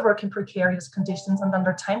also work in precarious conditions and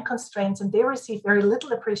under time constraints, and they receive very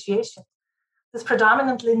little appreciation. This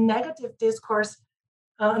predominantly negative discourse,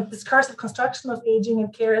 discursive construction of aging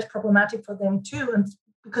and care is problematic for them too, and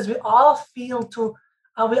because we all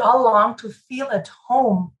long to feel at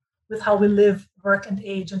home with how we live, work, and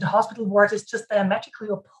age. And the hospital ward is just diametrically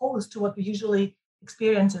opposed to what we usually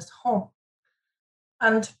experience as home.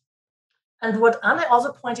 And what Anne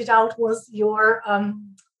also pointed out was your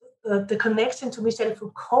the connection to Michel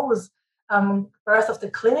Foucault's Birth of the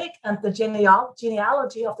Clinic and the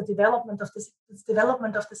genealogy of the development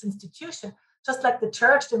of this institution. Just like the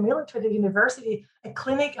church, the military, the university, a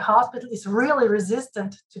clinic, a hospital is really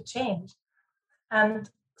resistant to change. And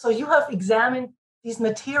so you have examined these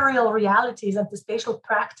material realities and the spatial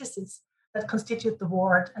practices that constitute the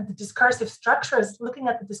ward, and the discursive structures. Looking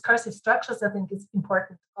at the discursive structures, I think, is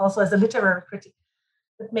important also as a literary critic,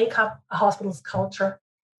 that make up a hospital's culture.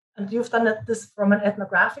 And you've done this from an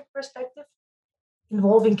ethnographic perspective,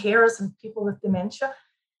 involving carers and people with dementia.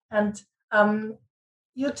 And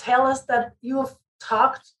you tell us that you have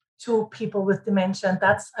talked to people with dementia, and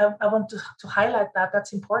I want to highlight that.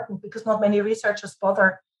 That's important because not many researchers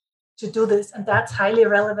bother to do this, and that's highly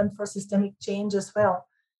relevant for systemic change as well.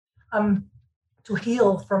 To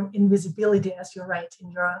heal from invisibility, as you write in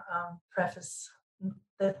your preface,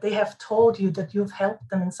 that they have told you that you've helped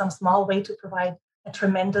them in some small way to provide a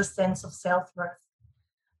tremendous sense of self-worth.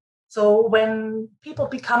 So when people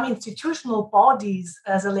become institutional bodies,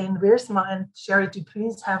 as Elaine Wiersma and Sherry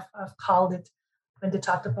Dupuis have called it, when they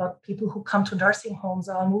talked about people who come to nursing homes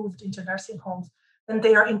or are moved into nursing homes, then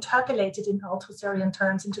they are intercalated in Althusserian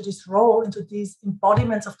terms into this role, into these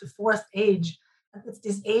embodiments of the fourth age. And it's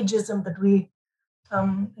this ageism that we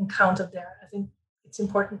encountered there. I think it's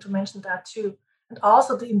important to mention that too. And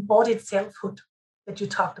also the embodied selfhood that you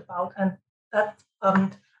talked about. And that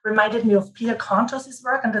reminded me of Pia Kontos's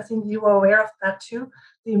work, and I think you are aware of that too,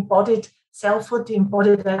 the embodied selfhood, the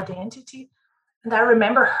embodied identity. And I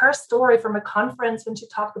remember her story from a conference when she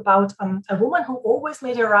talked about a woman who always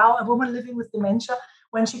made a row, a woman living with dementia,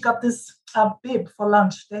 when she got this bib for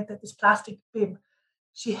lunch, this plastic bib.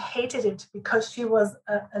 She hated it because she was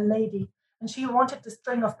a lady, and she wanted the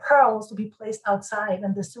string of pearls to be placed outside.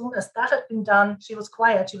 And as soon as that had been done, she was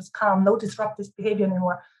quiet, she was calm, no disruptive behavior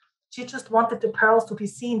anymore. She just wanted the pearls to be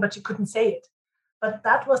seen, but she couldn't say it. But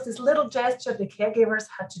that was this little gesture the caregivers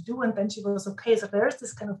had to do, and then she was okay. So there's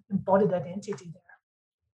this kind of embodied identity there.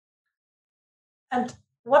 And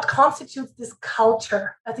what constitutes this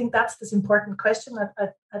culture? I think that's this important question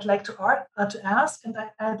I'd like to ask, and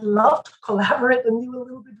I'd love to collaborate with you a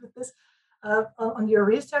little bit with this on your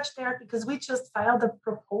research there, because we just filed a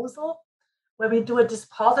proposal where we do a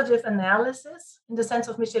dispositive analysis in the sense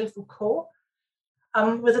of Michel Foucault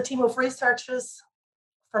with a team of researchers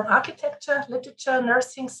from architecture, literature,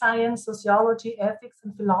 nursing science, sociology, ethics,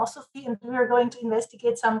 and philosophy, and we are going to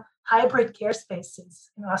investigate some hybrid care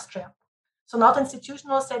spaces in Austria. So not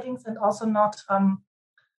institutional settings and also not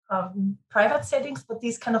private settings, but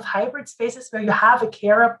these kind of hybrid spaces where you have a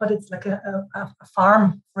carer, but it's like a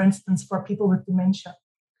farm, for instance, for people with dementia.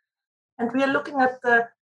 And we are looking at the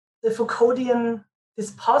Foucauldian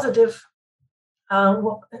dispositive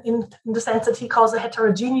in the sense that he calls a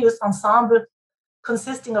heterogeneous ensemble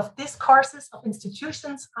consisting of discourses of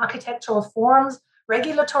institutions, architectural forms,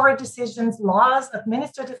 regulatory decisions, laws,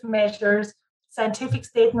 administrative measures, scientific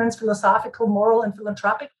statements, philosophical, moral, and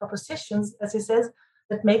philanthropic propositions, as he says,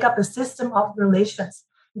 that make up a system of relations.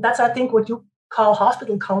 And that's, I think, what you call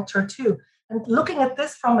hospital culture too. And looking at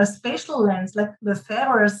this from a spatial lens, like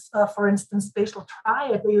Lefebvre's, for instance, spatial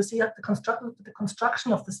triad, where you see the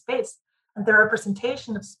construction of the space and the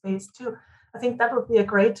representation of space too, I think that would be a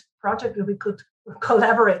great project where we could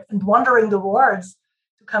collaborate. And Wandering the Wards,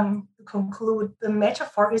 to conclude, the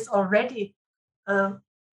metaphor is already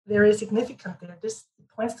very significant there. This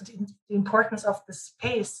points to the importance of the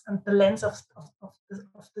space and the lens of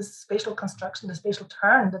this spatial construction, the spatial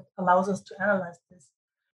turn that allows us to analyze this.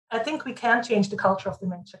 I think we can change the culture of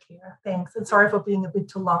dementia care. Thanks, and sorry for being a bit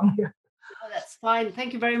too long here. Oh, that's fine.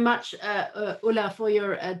 Thank you very much, Ulla, for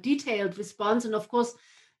your detailed response. And of course,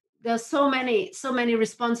 there's so many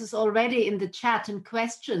responses already in the chat and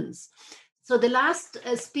questions. So the last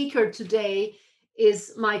speaker today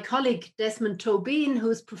is my colleague Desmond Tobin,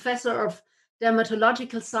 who's professor of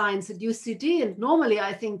dermatological science at UCD. And normally,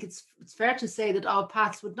 I think it's fair to say that our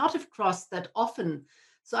paths would not have crossed that often.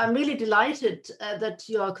 So I'm really delighted that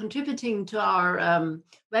you are contributing to our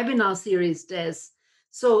webinar series, Des.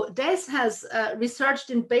 So Des has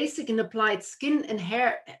researched in basic and applied skin and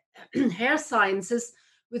hair sciences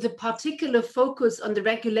with a particular focus on the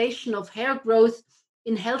regulation of hair growth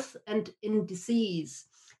in health and in disease.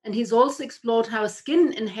 And he's also explored how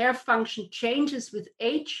skin and hair function changes with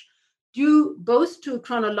age, due both to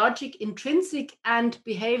chronologic, intrinsic, and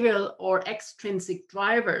behavioral or extrinsic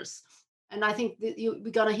drivers. And I think that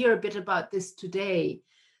we're going to hear a bit about this today.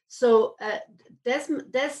 So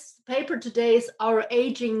Des' paper today is Our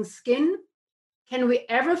Aging Skin. Can we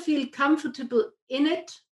ever feel comfortable in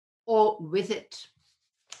it or with it?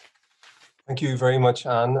 Thank you very much,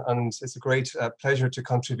 Anne. And it's a great pleasure to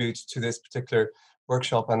contribute to this particular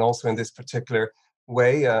workshop and also in this particular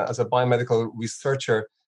way. As a biomedical researcher,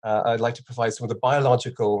 I'd like to provide some of the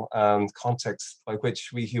biological context by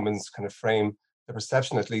which we humans kind of frame the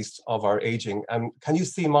perception, at least, of our aging. Can you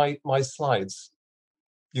see my slides?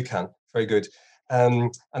 You can. Very good.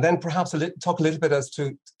 And then perhaps talk a little bit as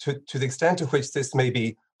to the extent to which this may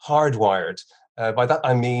be hardwired. By that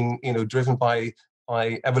I mean, driven by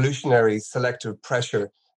evolutionary selective pressure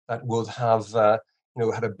that would have,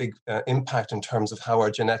 had a big impact in terms of how our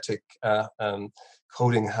genetic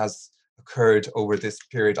coding has occurred over this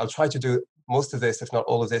period. I'll try to do most of this, if not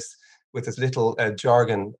all of this, with as little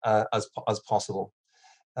jargon as possible.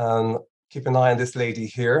 Keep an eye on this lady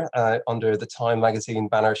here under the Time magazine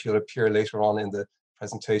banner. She'll appear later on in the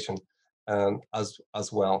presentation as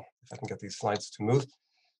well, if I can get these slides to move.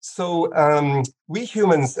 So we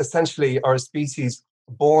humans essentially are a species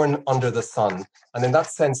born under the sun. And in that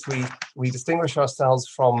sense, we distinguish ourselves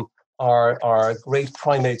from our great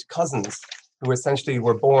primate cousins, who essentially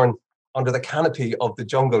were born under the canopy of the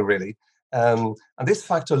jungle, really. And this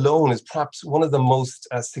fact alone is perhaps one of the most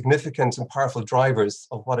significant and powerful drivers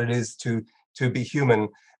of what it is to be human,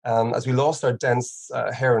 as we lost our dense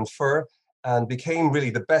hair and fur and became really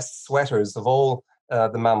the best sweaters of all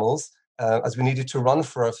the mammals, as we needed to run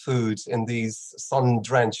for our food in these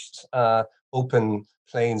sun-drenched open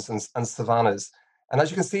plains and savannas. And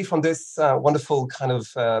as you can see from this wonderful kind of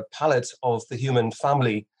palette of the human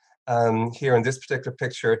family here in this particular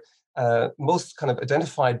picture, most kind of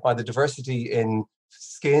identified by the diversity in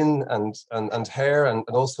skin and hair and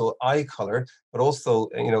also eye color, but also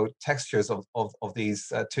textures of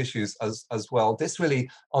these tissues as well. This really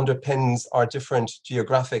underpins our different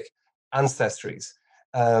geographic ancestries.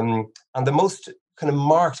 And the most kind of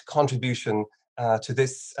marked contribution to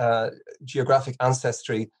this geographic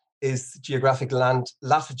ancestry is geographic land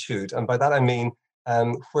latitude. And by that I mean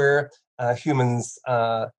where humans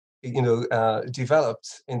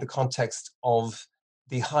developed in the context of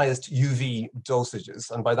the highest UV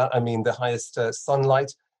dosages. And by that I mean the highest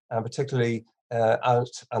sunlight, particularly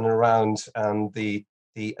out and around the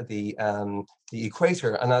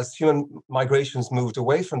equator. And as human migrations moved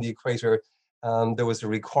away from the equator, there was a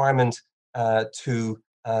requirement to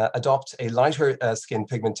adopt a lighter skin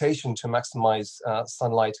pigmentation to maximize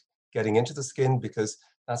sunlight getting into the skin, because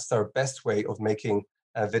that's our best way of making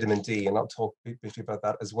vitamin D, and I'll talk briefly about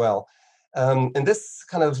that as well. In this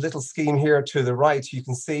kind of little scheme here to the right, you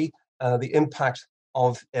can see the impact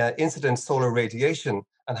of incident solar radiation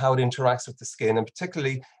and how it interacts with the skin, and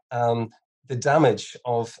particularly the damage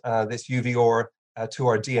of this UVR to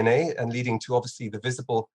our DNA, and leading to obviously the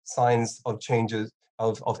visible signs of changes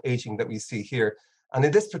of aging that we see here. And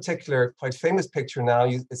in this particular quite famous picture now,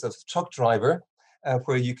 it's a truck driver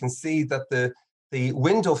where you can see that the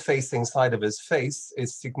window-facing side of his face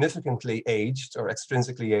is significantly aged or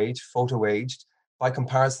extrinsically aged, photo-aged, by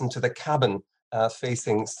comparison to the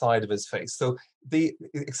cabin-facing side of his face. So the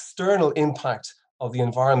external impact of the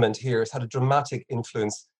environment here has had a dramatic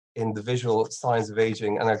influence in the visual signs of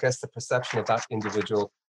aging, and I guess the perception of that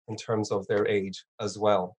individual in terms of their age as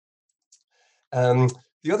well.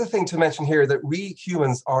 The other thing to mention here, that we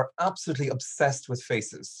humans are absolutely obsessed with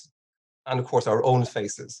faces, and of course our own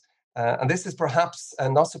faces. And this is perhaps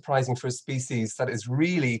not surprising for a species that is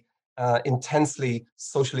really intensely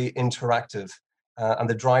socially interactive, and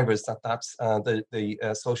the drivers the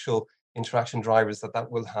social interaction drivers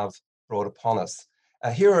that will have brought upon us.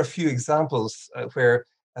 Here are a few examples where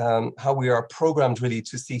how we are programmed really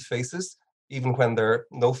to see faces, even when there are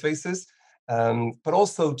no faces, but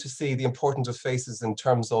also to see the importance of faces in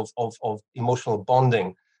terms of emotional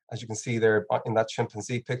bonding, as you can see there in that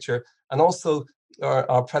chimpanzee picture, and also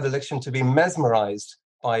our predilection to be mesmerized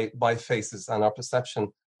by faces and our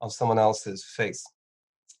perception of someone else's face.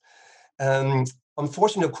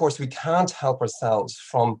 Unfortunately, of course, we can't help ourselves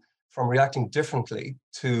from reacting differently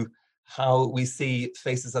to how we see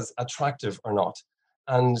faces as attractive or not.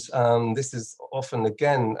 And this is often,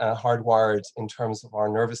 again, hardwired in terms of our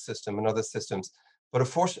nervous system and other systems. But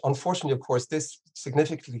unfortunately, of course, this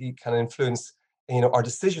significantly can influence, our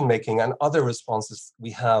decision-making and other responses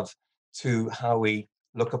we have to how we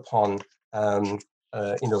look upon,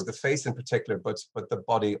 the face in particular, but the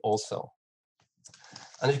body also.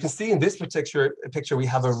 And as you can see in this particular picture, we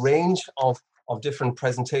have a range of different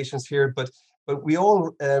presentations here, but we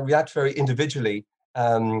all react very individually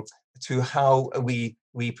to how we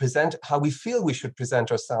present, how we feel we should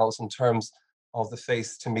present ourselves in terms of the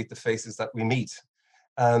face to meet the faces that we meet.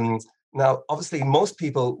 Now, obviously, most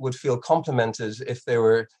people would feel complimented if they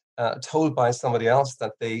were told by somebody else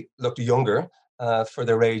that they looked younger for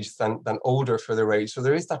their age than older for their age. So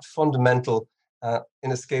there is that fundamental,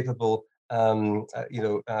 inescapable,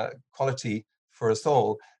 quality for us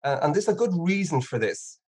all. And there's a good reason for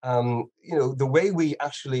this. The way we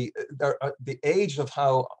actually, the age of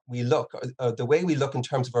how we look, the way we look in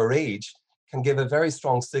terms of our age can give a very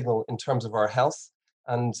strong signal in terms of our health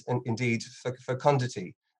and indeed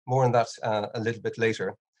fecundity. More on that a little bit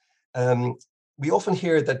later. We often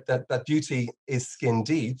hear that beauty is skin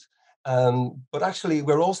deep, but actually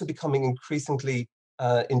we're also becoming increasingly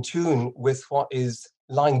in tune with what is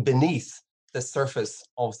lying beneath the surface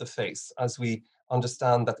of the face, as we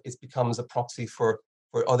understand that it becomes a proxy for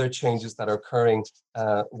other changes that are occurring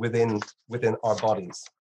within our bodies.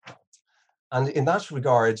 And in that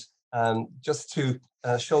regard, just to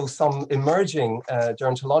show some emerging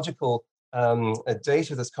gerontological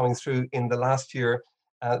data that's coming through in the last year,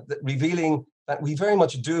 revealing that we very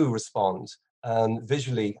much do respond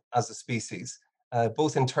visually as a species,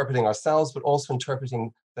 both interpreting ourselves, but also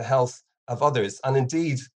interpreting the health of others, and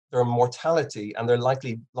indeed their mortality and their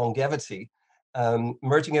likely longevity.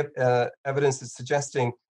 Emerging evidence is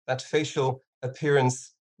suggesting that facial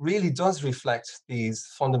appearance really does reflect these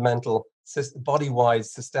fundamental body-wide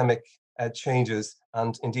systemic changes,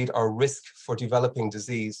 and indeed our risk for developing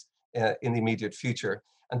disease in the immediate future.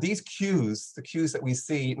 And these cues, the cues that we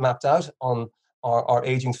see mapped out on our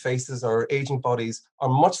aging faces, our aging bodies, are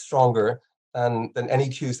much stronger than any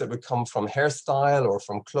cues that would come from hairstyle or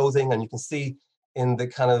from clothing. And you can see in the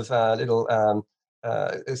kind of little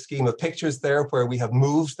scheme of pictures there where we have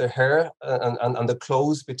moved the hair and the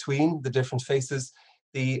clothes between the different faces,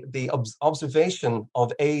 the observation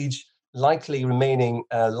of age likely remaining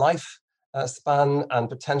life span and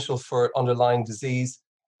potential for underlying disease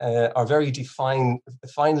are very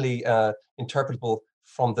finely interpretable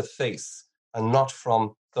from the face and not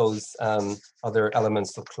from those other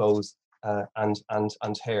elements of clothes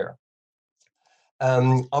and hair.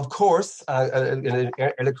 Of course, in an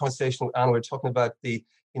earlier conversation with Anne, we're talking about the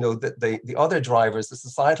other drivers, the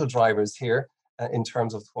societal drivers here, in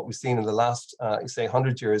terms of what we've seen in the last, say,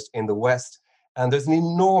 100 years in the West. And there's an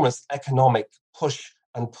enormous economic push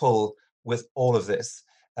and pull with all of this,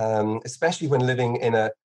 especially when living in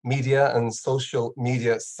a media and social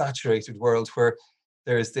media saturated world where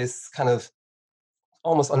there is this kind of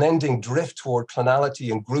almost unending drift toward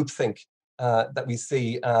clonality and groupthink that we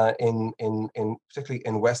see particularly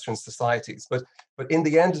in Western societies. But in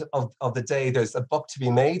the end of the day, there's a buck to be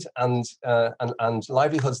made, and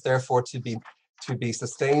livelihoods therefore to be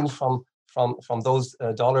sustained from those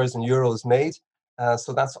dollars and euros made.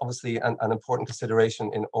 So that's obviously an important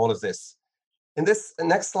consideration in all of this. In this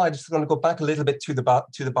next slide, I'm just going to go back a little bit to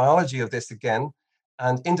the biology of this again,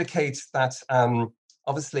 and indicate that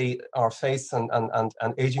obviously our face and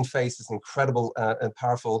aging face is an incredible and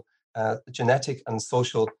powerful genetic and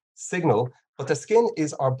social signal, but the skin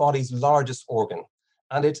is our body's largest organ,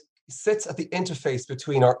 and it sits at the interface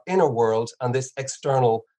between our inner world and this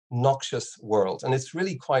external noxious world, and it's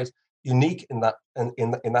really quite unique in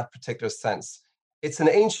that particular sense. It's an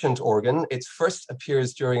ancient organ. It first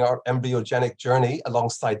appears during our embryogenic journey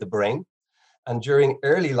alongside the brain. And during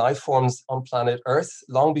early life forms on planet Earth,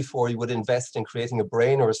 long before you would invest in creating a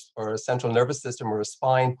brain or a central nervous system or a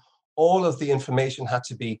spine, all of the information had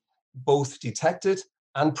to be both detected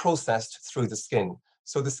and processed through the skin.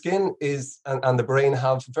 So the skin and the brain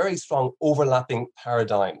have very strong overlapping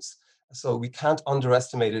paradigms. So we can't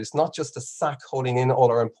underestimate it. It's not just a sac holding in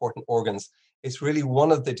all our important organs. It's really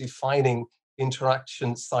one of the defining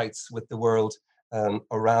interaction sites with the world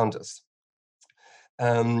around us.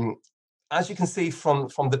 As you can see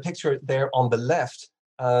from the picture there on the left,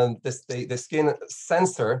 the skin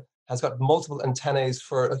sensor has got multiple antennae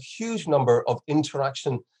for a huge number of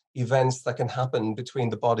interaction events that can happen between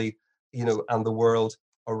the body, and the world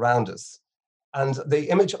around us. And the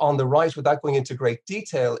image on the right, without going into great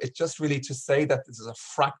detail, it's just really to say that this is a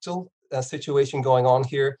fractal situation going on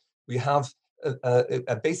here. We have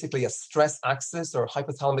basically a stress axis or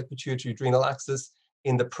hypothalamic pituitary adrenal axis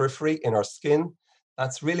in the periphery in our skin.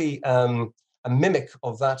 That's really a mimic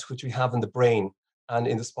of that which we have in the brain and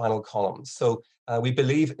in the spinal column. So we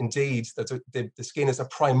believe indeed that the skin is a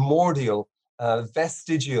primordial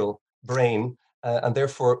vestigial brain and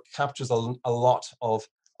therefore captures a lot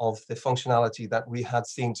of the functionality that we had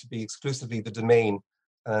seen to be exclusively the domain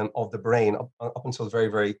of the brain up until very,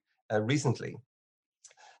 very recently.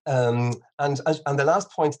 And the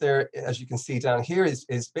last point there, as you can see down here,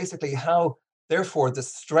 is basically how, therefore, the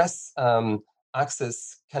stress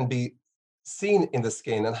axis can be seen in the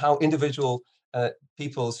skin and how individual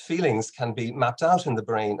people's feelings can be mapped out in the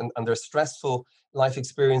brain and their stressful life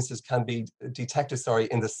experiences can be detected,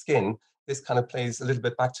 in the skin. This kind of plays a little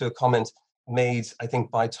bit back to a comment made, I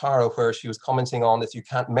think, by Tara, where she was commenting on if you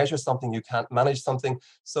can't measure something, you can't manage something.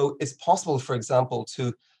 So it's possible, for example,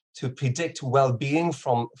 to predict well-being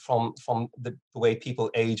from the way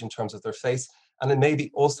people age in terms of their face. And it may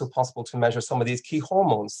be also possible to measure some of these key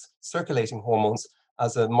hormones, circulating hormones,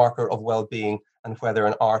 as a marker of well-being and whether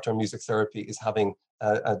an art or music therapy is having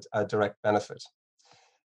a direct benefit.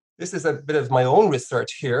 This is a bit of my own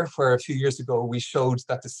research here, where a few years ago we showed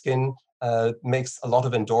that the skin makes a lot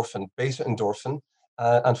of endorphin, beta endorphin.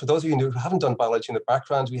 And for those of you who haven't done biology in the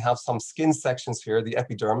background, we have some skin sections here, the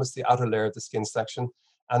epidermis, the outer layer of the skin section.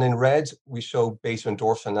 And in red, we show beta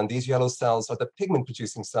endorphin. And these yellow cells are the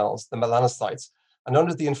pigment-producing cells, the melanocytes. And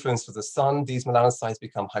under the influence of the sun, these melanocytes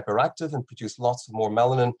become hyperactive and produce lots of more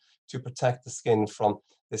melanin to protect the skin from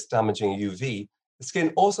this damaging UV. The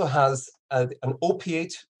skin also has an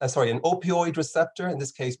opioid receptor, in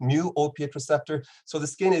this case, mu opiate receptor. So the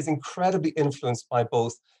skin is incredibly influenced by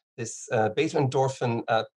both this beta endorphin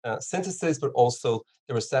synthesis, but also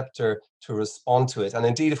the receptor to respond to it. And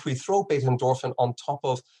indeed, if we throw beta endorphin on top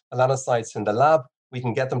of melanocytes in the lab, we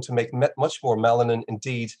can get them to make much more melanin,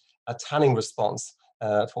 indeed, a tanning response,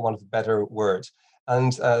 for want of a better word.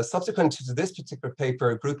 And subsequent to this particular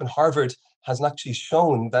paper, a group in Harvard has actually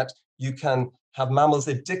shown that you can have mammals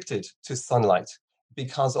addicted to sunlight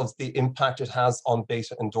because of the impact it has on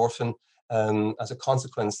beta endorphin as a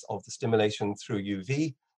consequence of the stimulation through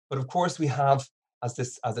UV. But of course, we have, as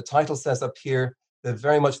the title says up here,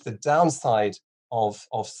 very much the downside of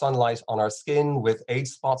sunlight on our skin, with age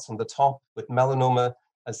spots on the top, with melanoma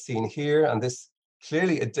as seen here, and this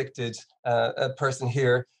clearly addicted person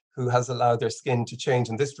here who has allowed their skin to change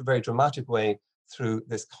in this very dramatic way through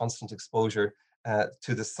this constant exposure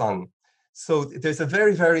to the sun. So there's a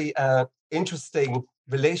very, very interesting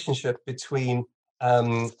relationship between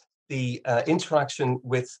the interaction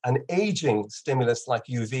with an aging stimulus like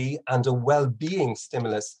UV and a well-being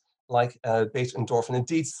stimulus like beta endorphin.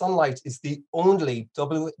 Indeed, sunlight is the only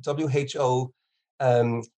WHO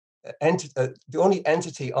the only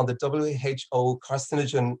entity on the WHO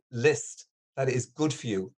carcinogen list that is good for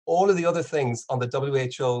you. All of the other things on the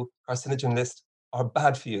WHO carcinogen list are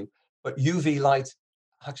bad for you, but UV light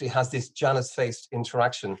actually has this Janus-faced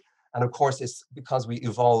interaction. And of course, it's because we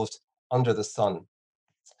evolved under the sun.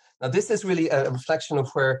 Now, this is really a reflection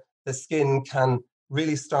of where the skin can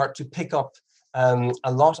really start to pick up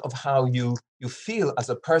a lot of how you feel as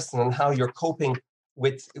a person and how you're coping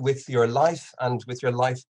with your life and with your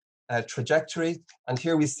life trajectory. And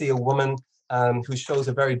here we see a woman who shows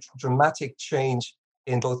a very dramatic change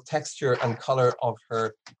in both texture and color of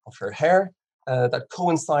her hair that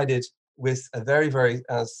coincided with a very, very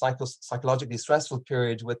psychologically stressful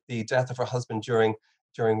period with the death of her husband during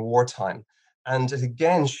wartime. And it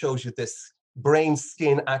again shows you this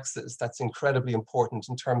brain-skin axis that's incredibly important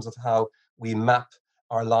in terms of how we map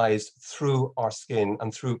our lives through our skin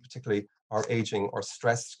and through particularly our aging or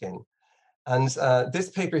stressed skin. And this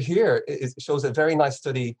paper here shows a very nice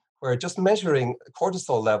study where just measuring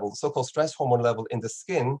cortisol level, so-called stress hormone level in the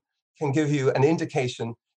skin, can give you an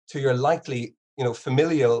indication to your likely,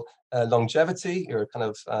 familial longevity, your kind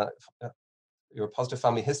of your positive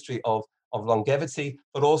family history of longevity,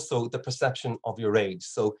 but also the perception of your age.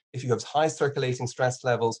 So if you have high circulating stress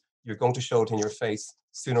levels, you're going to show it in your face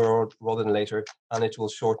sooner rather than later, and it will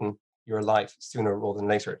shorten your life sooner rather than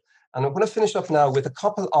later. And I'm going to finish up now with a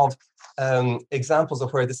couple of examples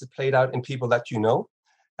of where this is played out in people that you know.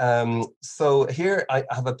 So here I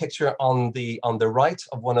have a picture on the right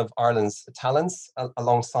of one of Ireland's talents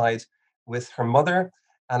alongside with her mother.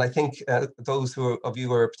 And I think those of you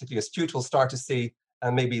who are particularly astute will start to see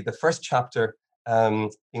maybe the first chapter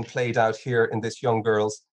being played out here in this young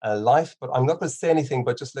girl's life. But I'm not going to say anything,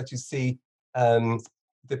 but just let you see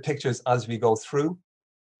the pictures as we go through.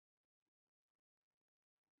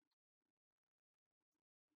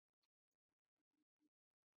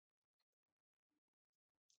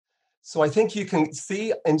 So I think you can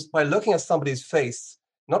see by looking at somebody's face,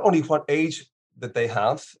 not only what age that they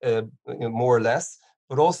have, more or less,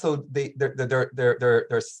 but also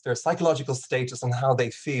their psychological status and how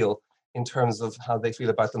they feel in terms of how they feel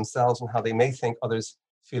about themselves and how they may think others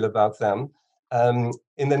feel about them.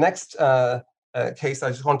 In the next case, I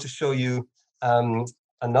just want to show you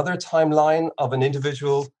another timeline of an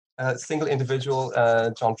individual, single individual,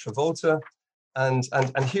 John Travolta.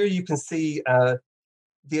 And here you can see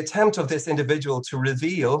the attempt of this individual to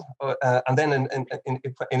reveal, and then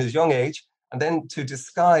in his young age, and then to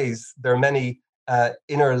disguise their many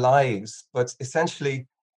inner lives, but essentially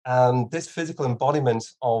this physical embodiment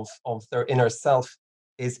of their inner self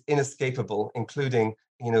is inescapable, including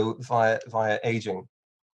via aging.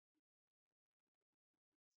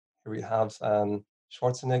 Here we have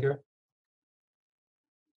Schwarzenegger.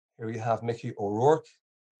 Here we have Mickey O'Rourke,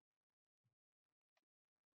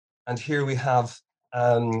 and here we have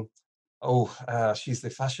she's the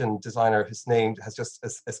fashion designer. His name has just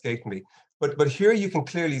escaped me. But here you can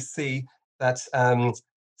clearly see that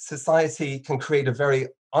society can create a very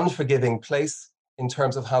unforgiving place in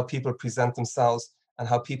terms of how people present themselves and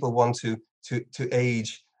how people want to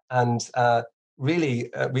age. And really,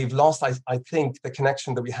 we've lost, I think, the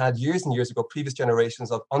connection that we had years and years ago, previous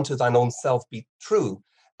generations of unto thine own self be true,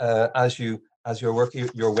 as you're working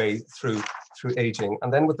your way through aging.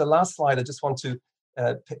 And then with the last slide, I just want to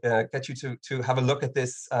get you to have a look at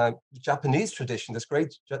this Japanese tradition, this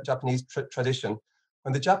great Japanese tradition.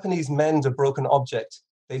 When the Japanese mend a broken object,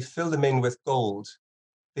 they fill them in with gold.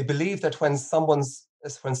 They believe that when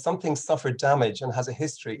something suffered damage and has a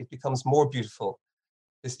history, it becomes more beautiful.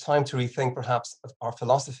 It's time to rethink perhaps our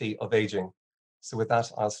philosophy of aging. So with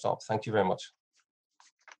that, I'll stop. Thank you very much.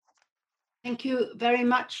 Thank you very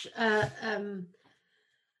much,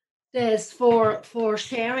 Des, for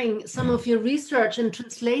sharing some of your research and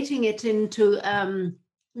translating it into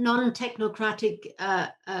non-technocratic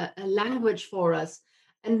language for us.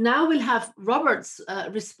 And now we'll have Robert's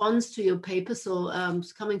response to your paper. So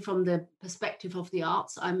it's coming from the perspective of the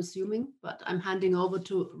arts, I'm assuming, but I'm handing over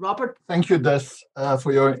to Robert. Thank you, Des,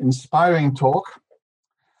 for your inspiring talk.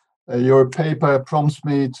 Your paper prompts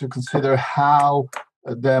me to consider how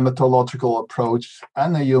a dermatological approach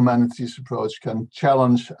and a humanities approach can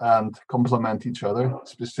challenge and complement each other,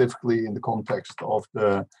 specifically in the context of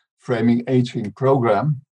the Framing Aging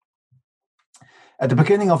program. At the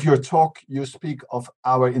beginning of your talk, you speak of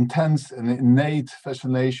our intense and innate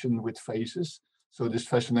fascination with faces. So this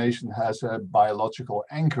fascination has a biological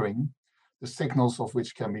anchoring, the signals of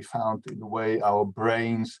which can be found in the way our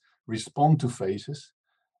brains respond to faces.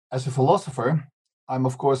 As a philosopher, I'm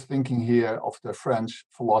of course thinking here of the French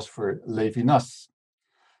philosopher Lévinas.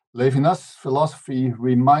 Lévinas' philosophy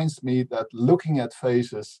reminds me that looking at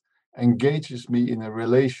faces engages me in a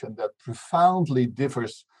relation that profoundly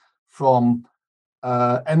differs from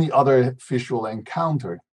any other visual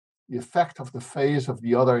encounter. The effect of the face of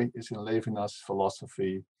the other is in Lévinas'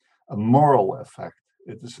 philosophy a moral effect.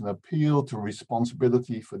 It is an appeal to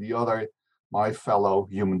responsibility for the other, my fellow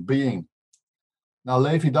human being. Now,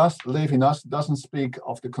 Lévinas doesn't speak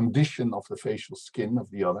of the condition of the facial skin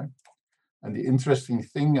of the other. And the interesting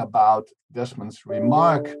thing about Desmond's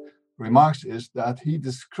remarks is that he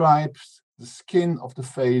describes the skin of the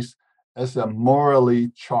face as a morally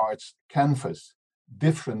charged canvas,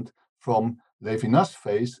 different from Levinas'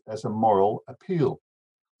 face as a moral appeal.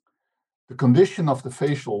 The condition of the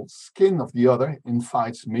facial skin of the other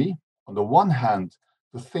invites me, on the one hand,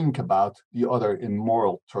 to think about the other in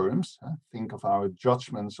moral terms. Think of our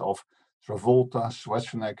judgments of Travolta,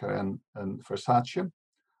 Schwarzenegger, and Versace.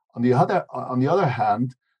 On the other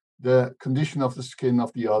hand, the condition of the skin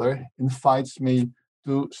of the other invites me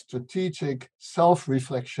to strategic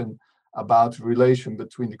self-reflection about the relation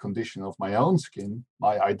between the condition of my own skin,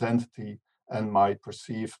 my identity, and my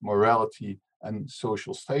perceived morality and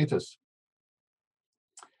social status.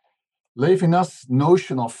 Levinas'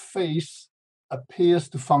 notion of face appears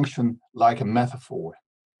to function like a metaphor,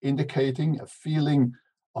 indicating a feeling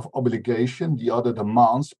of obligation the other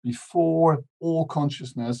demands before all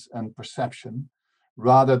consciousness and perception,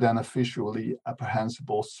 rather than a visually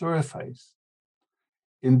apprehensible surface.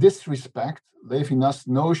 In this respect, Levinas'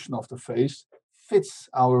 notion of the face fits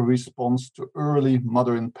our response to early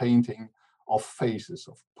modern painting of faces,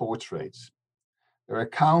 of portraits. There are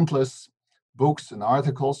countless books and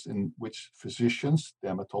articles in which physicians,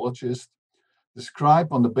 dermatologists,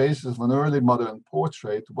 describe on the basis of an early modern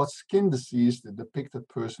portrait what skin disease the depicted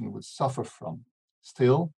person would suffer from.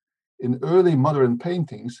 Still, in early modern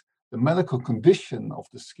paintings, the medical condition of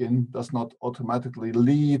the skin does not automatically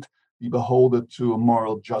lead the beholder to a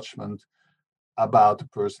moral judgment about the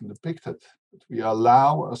person depicted. But we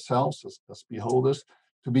allow ourselves as beholders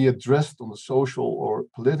to be addressed on the social or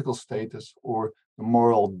political status or the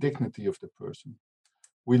moral dignity of the person.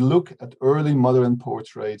 We look at early modern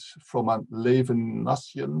portraits from a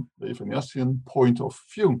Levinasian point of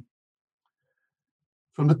view.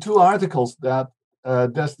 From the two articles that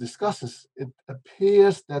Des discusses, it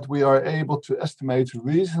appears that we are able to estimate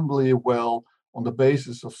reasonably well on the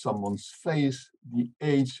basis of someone's face the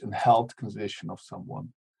age and health condition of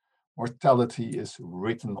someone. Mortality is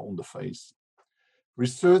written on the face.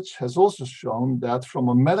 Research has also shown that from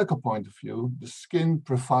a medical point of view, the skin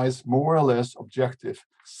provides more or less objective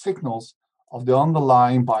signals of the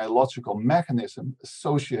underlying biological mechanism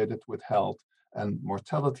associated with health and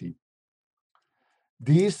mortality.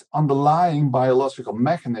 These underlying biological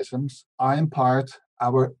mechanisms are in part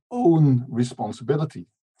our own responsibility.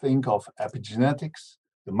 Think of epigenetics,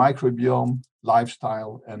 the microbiome,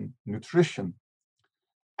 lifestyle, and nutrition.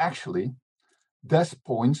 Actually, this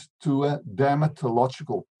points to a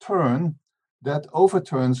dermatological turn that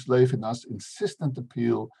overturns Levinas' insistent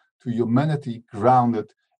appeal to humanity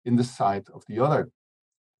grounded in the sight of the other.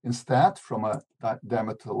 Instead, from a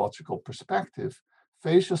dermatological perspective,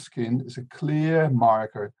 facial skin is a clear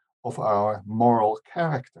marker of our moral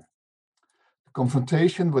character. The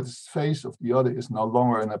confrontation with the face of the other is no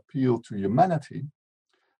longer an appeal to humanity.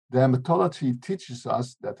 Dermatology teaches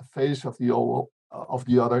us that the face of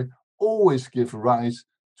the other always gives rise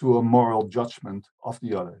to a moral judgment of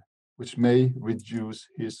the other, which may reduce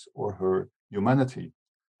his or her humanity.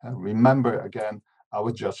 And remember again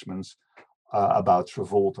our judgments about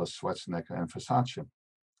Travolta, Schwarzenegger, and Versace.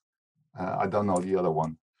 I don't know the other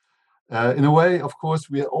one. In a way, of course,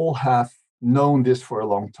 we all have known this for a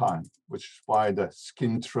long time, which is why the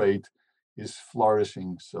skin trade is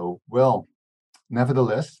flourishing so well.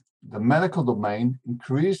 Nevertheless, the medical domain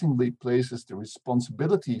increasingly places the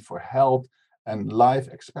responsibility for health and life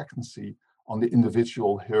expectancy on the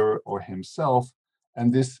individual, her or himself,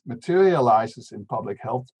 and this materializes in public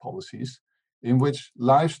health policies in which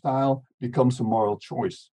lifestyle becomes a moral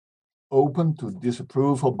choice, open to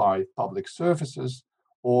disapproval by public services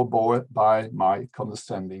or by my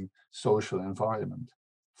condescending social environment.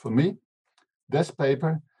 For me, this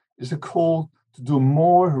paper is a call to do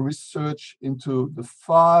more research into the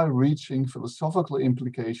far-reaching philosophical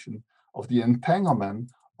implication of the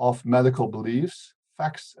entanglement of medical beliefs,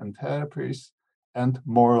 facts and therapies, and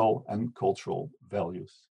moral and cultural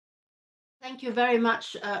values. Thank you very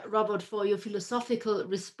much, Robert, for your philosophical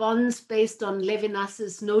response based on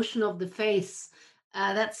Levinas's notion of the face.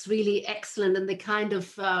 That's really excellent, and the kind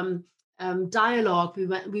of dialogue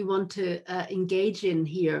we want to engage in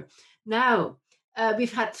here. Now,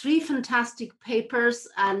 we've had 3 fantastic papers,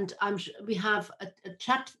 and we have a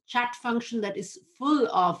chat function that is full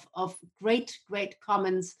of great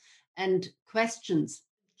comments and questions.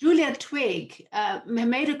 Julia Twig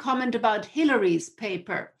made a comment about Hillary's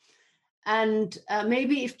paper. And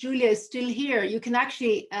maybe if Julia is still here, you can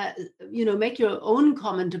actually, make your own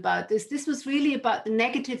comment about this. This was really about the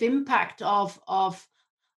negative impact of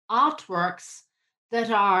artworks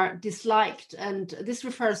that are disliked. And this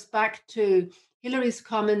refers back to Hillary's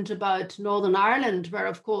comment about Northern Ireland, where,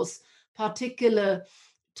 of course, particular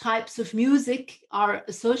types of music are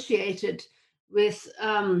associated with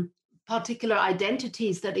particular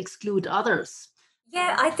identities that exclude others.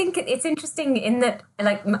 Yeah, I think it's interesting in that,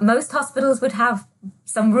 like, most hospitals would have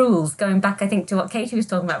some rules, going back, I think, to what Katie was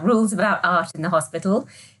talking about, rules about art in the hospital.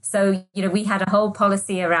 So, we had a whole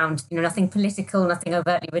policy around, nothing political, nothing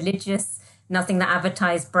overtly religious, nothing that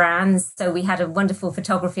advertised brands. So we had a wonderful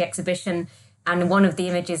photography exhibition, and one of the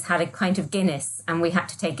images had a pint of Guinness, and we had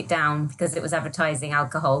to take it down because it was advertising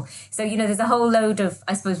alcohol. So, there's a whole load of,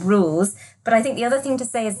 I suppose, rules. But I think the other thing to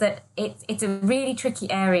say is that it's a really tricky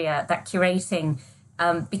area, that curating,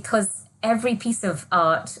 because every piece of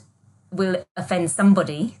art will offend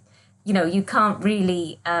somebody. You can't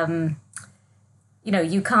really,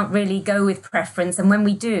 you can't really go with preference. And when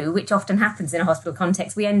we do, which often happens in a hospital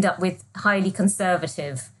context, we end up with highly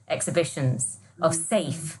conservative exhibitions of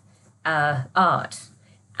safe art.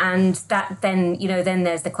 And that then, then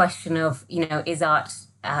there's the question of, is art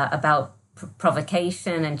about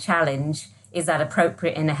provocation and challenge? Is that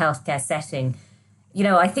appropriate in a healthcare setting?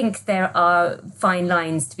 I think there are fine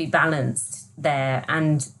lines to be balanced there.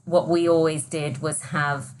 And what we always did was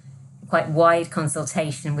have quite wide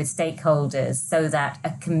consultation with stakeholders so that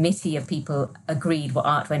a committee of people agreed what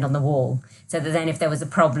art went on the wall. So that then if there was a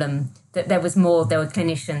problem, that there were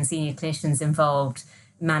clinicians, senior clinicians involved,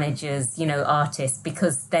 managers, artists,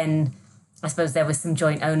 because then I suppose there was some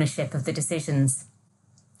joint ownership of the decisions.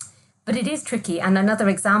 But it is tricky. And another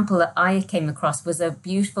example that I came across was a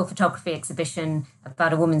beautiful photography exhibition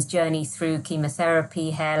about a woman's journey through chemotherapy,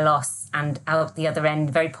 hair loss, and out the other end,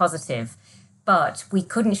 very positive. But we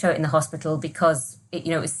couldn't show it in the hospital because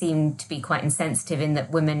it seemed to be quite insensitive, in that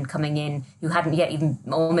women coming in who hadn't yet even,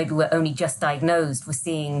 or maybe were only just diagnosed, were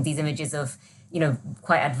seeing these images of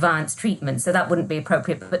quite advanced treatment. So that wouldn't be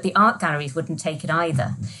appropriate, but the art galleries wouldn't take it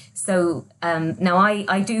either. So now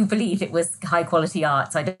I do believe it was high quality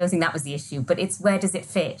art. So I don't think that was the issue, but it's where does it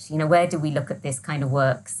fit? Where do we look at this kind of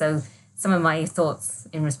work? So some of my thoughts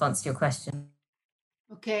in response to your question.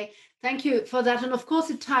 Okay, thank you for that. And of course,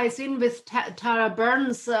 it ties in with Tara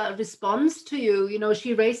Byrne's response to you.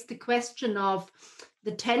 She raised the question of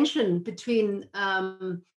the tension between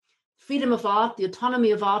freedom of art, the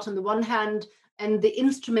autonomy of art on the one hand, and the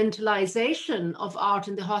instrumentalization of art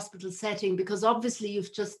in the hospital setting, because obviously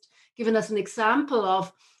you've just given us an example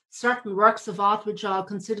of certain works of art which are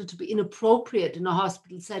considered to be inappropriate in a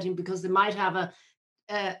hospital setting because they might have a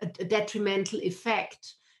detrimental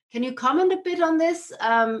effect. Can you comment a bit on this?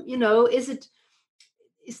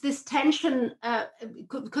 Is this tension,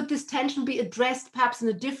 could this tension be addressed perhaps in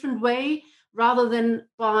a different way rather than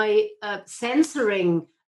by censoring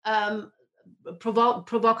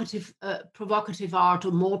provocative art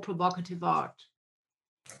or more provocative art?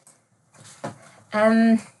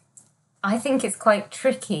 I think it's quite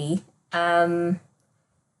tricky. I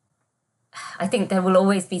think there will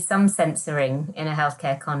always be some censoring in a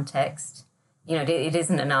healthcare context. It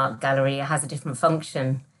isn't an art gallery, it has a different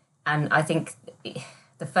function. And I think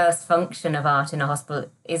the first function of art in a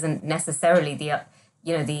hospital isn't necessarily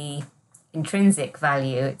the intrinsic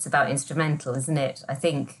value. It's about instrumental, isn't it? I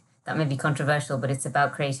think that may be controversial, but it's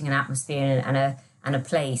about creating an atmosphere and a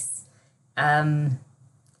place. I'm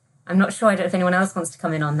not sure. I don't know if anyone else wants to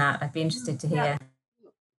come in on that. I'd be interested to hear.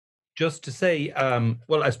 Just to say,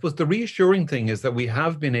 well, I suppose the reassuring thing is that we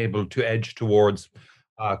have been able to edge towards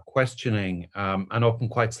questioning and often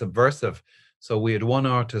quite subversive. So we had one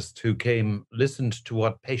artist who came, listened to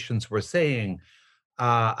what patients were saying,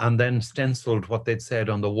 and then stenciled what they'd said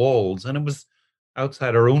on the walls. And it was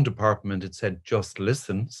outside our own department. It said, "Just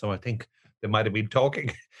listen." So I think they might have been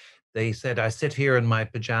talking. They said, "I sit here in my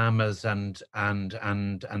pajamas and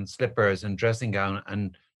slippers and dressing gown,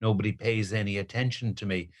 and nobody pays any attention to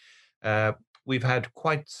me." We've had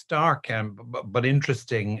quite stark but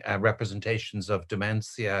interesting representations of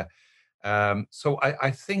dementia. So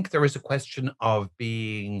I think there is a question of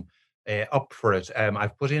being up for it.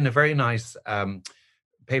 I've put in a very nice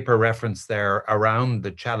paper reference there around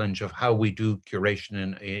the challenge of how we do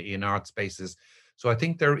curation in art spaces. So I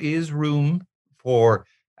think there is room for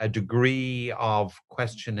a degree of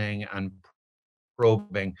questioning and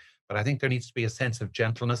probing, but I think there needs to be a sense of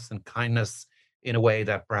gentleness and kindness in a way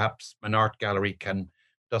that perhaps an art gallery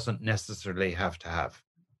doesn't necessarily have to have.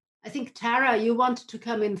 I think, Tara, you wanted to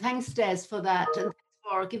come in. Thanks, Des, for that, and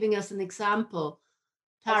for giving us an example.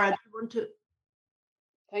 Tara, do you want to?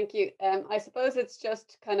 Thank you. I suppose it's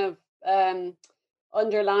just kind of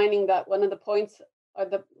underlining that one of the points, or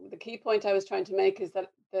the key point I was trying to make, is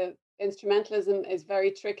that the instrumentalism is very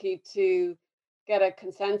tricky to get a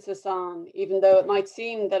consensus on, even though it might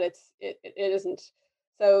seem that it isn't.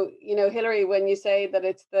 So, Hilary, when you say that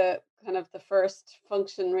it's the kind of the first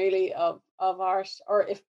function really of art, or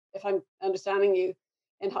if I'm understanding you,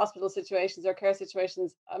 in hospital situations or care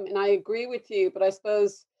situations. I mean, I agree with you, but I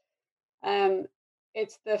suppose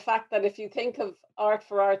it's the fact that if you think of art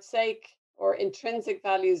for art's sake or intrinsic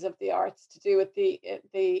values of the arts to do with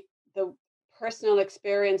the personal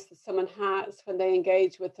experience that someone has when they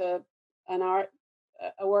engage with a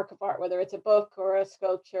work of art, whether it's a book or a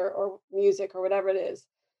sculpture or music or whatever it is,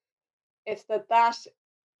 it's that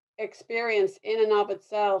experience in and of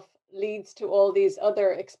itself leads to all these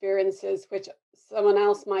other experiences which someone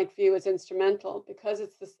else might view as instrumental, because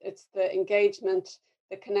it's the engagement,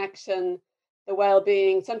 the connection, the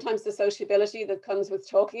well-being, sometimes the sociability that comes with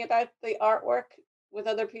talking about the artwork with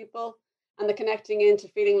other people, and the connecting into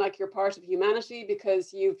feeling like you're part of humanity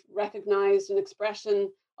because you've recognized an expression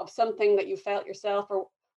of something that you felt yourself, or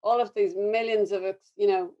all of these millions of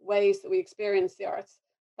ways that we experience the arts.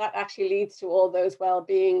 That actually leads to all those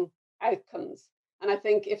well-being outcomes. And I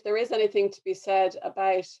think if there is anything to be said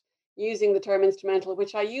about using the term instrumental,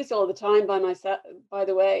 which I use all the time by myself, by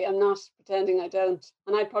the way, I'm not pretending I don't,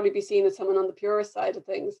 and I'd probably be seen as someone on the purist side of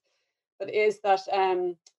things, but is that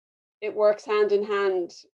it works hand in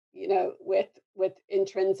hand, with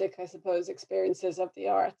intrinsic, I suppose, experiences of the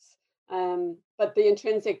arts. But the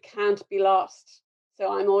intrinsic can't be lost.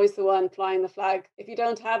 So I'm always the one flying the flag. If you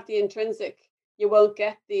don't have the intrinsic, you won't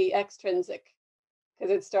get the extrinsic,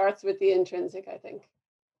 because it starts with the intrinsic, I think.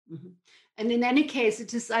 Mm-hmm. And in any case,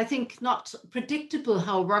 it is, I think, not predictable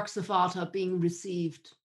how works of art are being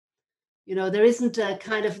received. There isn't a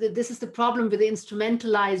kind of, this is the problem with the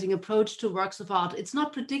instrumentalizing approach to works of art. It's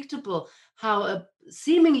not predictable how a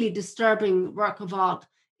seemingly disturbing work of art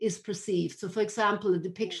is perceived. So, for example, the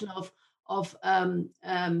depiction of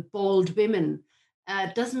bald women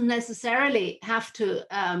doesn't necessarily have to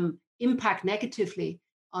impact negatively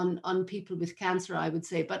on people with cancer, I would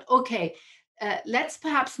say. But okay, let's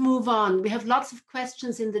perhaps move on. We have lots of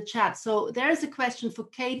questions in the chat. So there is a question for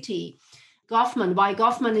Katie Goffman, why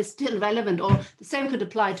Goffman is still relevant, or the same could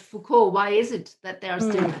apply to Foucault. Why is it that they are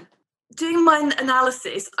still... Doing my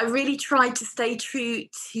analysis, I really tried to stay true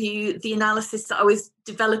to the analysis that I was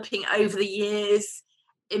developing over the years,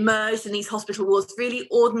 immersed in these hospital wards, really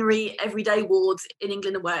ordinary, everyday wards in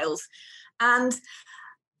England and Wales. And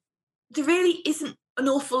there really isn't an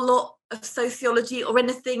awful lot of sociology or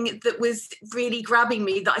anything that was really grabbing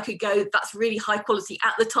me that I could go, that's really high quality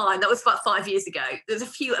at the time. That was about 5 years ago. There's a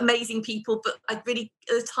few amazing people, but at the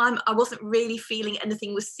time, I wasn't really feeling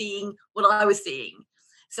anything was seeing what I was seeing.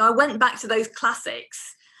 So I went back to those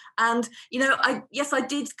classics. And, I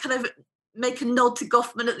did kind of make a nod to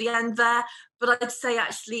Goffman at the end there, but I'd say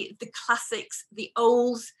actually the classics, the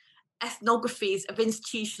old ethnographies of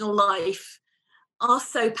institutional life are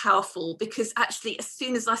so powerful, because actually as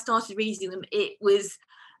soon as I started reading them,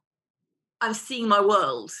 I'm seeing my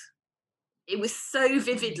world. It was so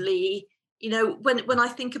vividly, when I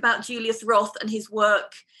think about Julius Roth and his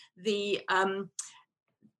work, the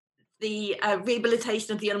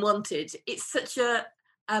rehabilitation of the unwanted, it's such a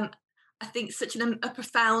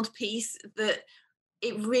profound piece that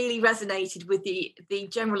it really resonated with the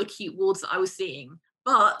general acute wards that I was seeing.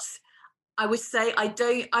 But I would say I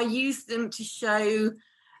use them to show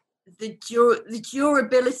the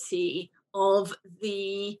durability of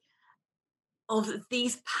these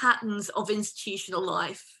patterns of institutional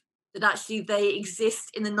life, that actually they exist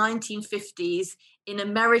in the 1950s in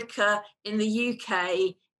America, in the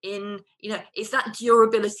UK, it's that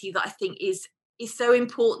durability that I think is so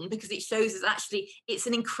important, because it shows us actually it's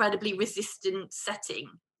an incredibly resistant setting.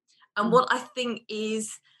 And what I think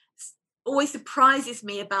always surprises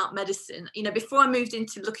me about medicine, before I moved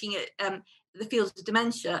into looking at the field of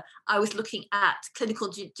dementia, I was looking at clinical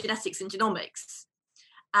genetics and genomics,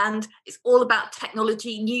 and it's all about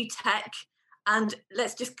technology, new tech, and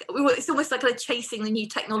it's almost like chasing the new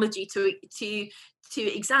technology to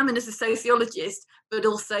examine as a sociologist, but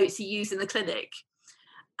also to use in the clinic.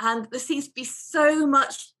 And there seems to be so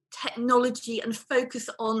much technology and focus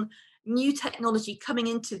on new technology coming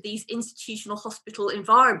into these institutional hospital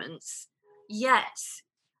environments, yet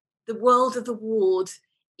the world of the ward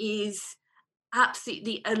is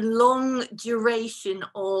absolutely a long duration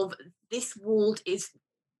of this ward is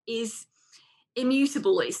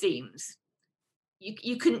immutable, it seems.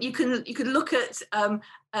 You can look at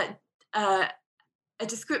a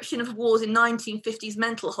description of a ward in 1950s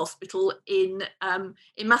mental hospital in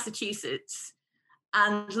Massachusetts,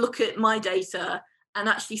 and look at my data and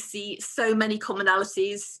actually see so many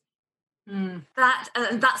commonalities.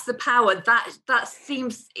 That's the power that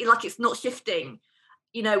seems like it's not shifting.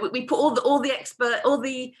 We put all the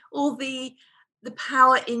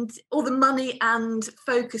power in, all the money and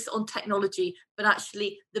focus on technology, but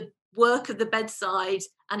actually the work of the bedside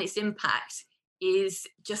and its impact is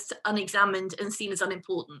just unexamined and seen as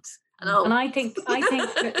unimportant. And I think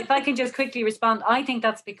if I can just quickly respond, I think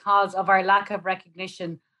that's because of our lack of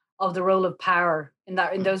recognition of the role of power in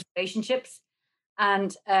those relationships.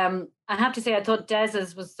 And I have to say, I thought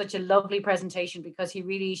Des's was such a lovely presentation, because he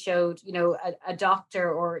really showed, a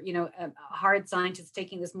doctor or, a hard scientist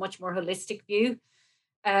taking this much more holistic view.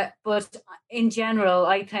 But in general,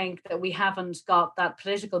 I think that we haven't got that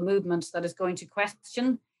political movement that is going to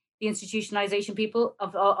question the institutionalization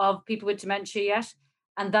of people with dementia yet.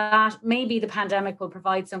 And that maybe the pandemic will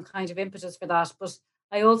provide some kind of impetus for that. But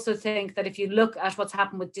I also think that if you look at what's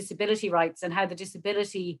happened with disability rights and how the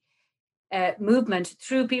disability movement,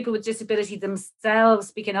 through people with disability themselves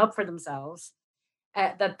speaking up for themselves,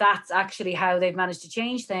 that's actually how they've managed to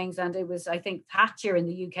change things. And it was, I think, Thatcher in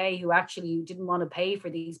the UK who actually didn't want to pay for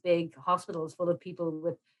these big hospitals full of people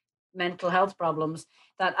with mental health problems,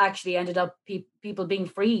 that actually ended up people being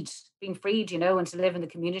freed, and to live in the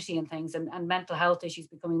community and things, and mental health issues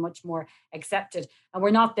becoming much more accepted. And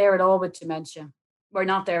we're not there at all with dementia. We're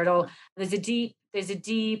not there at all. There's a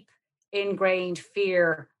deep ingrained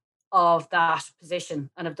fear of that position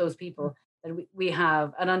and of those people that we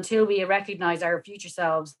have. And until we recognize our future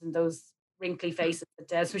selves and those wrinkly faces that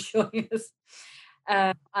Des was showing us,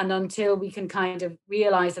 and until we can kind of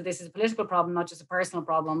realize that this is a political problem, not just a personal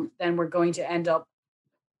problem, then we're going to end up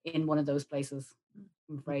in one of those places,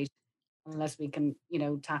 I'm afraid, unless we can,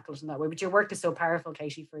 tackle it in that way. But your work is so powerful,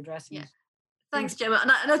 Katie, for addressing it. Thanks, Gemma.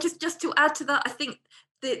 And I just to add to that, I think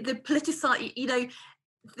the politicize,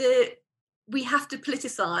 we have to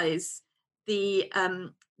politicize the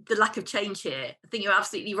lack of change here. I think you're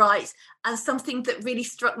absolutely right. And something that really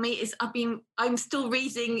struck me is I'm still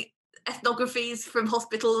reading ethnographies from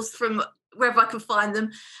hospitals, from wherever I can find them,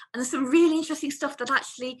 and there's some really interesting stuff that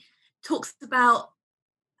actually talks about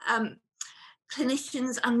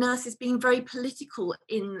clinicians and nurses being very political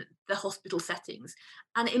in the hospital settings.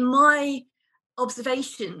 And in my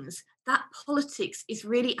observations, that politics is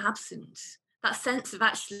really absent. That sense of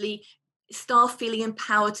actually staff feeling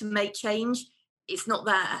empowered to make change, it's not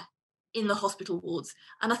there in the hospital wards.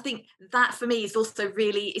 And I think that for me is also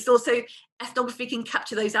ethnography can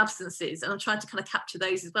capture those absences, and I'm trying to kind of capture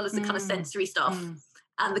those as well as the kind of sensory stuff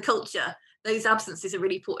and the culture. Those absences are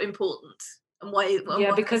really important. And why?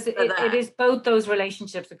 Because it is both those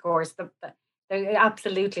relationships, of course.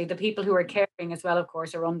 Absolutely, the people who are caring as well, of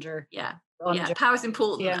course, are under. Power is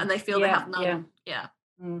important, and they feel they have none.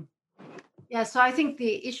 Yeah, so I think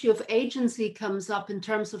the issue of agency comes up in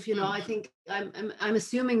terms of, I think I'm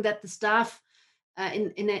assuming that the staff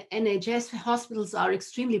in NHS hospitals are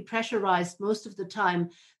extremely pressurized most of the time.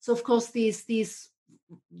 So of course these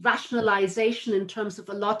rationalization in terms of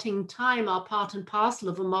allotting time are part and parcel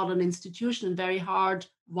of a modern institution, and very hard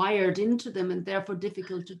wired into them, and therefore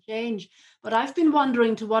difficult to change. But I've been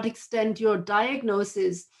wondering to what extent your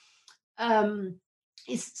diagnosis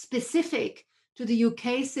is specific to the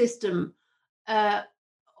UK system,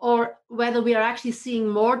 or whether we are actually seeing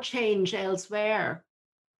more change elsewhere,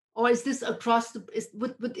 or is this across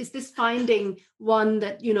is this finding one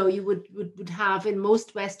that you would have in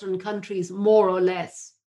most Western countries more or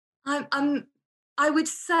less? I would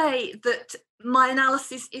say that my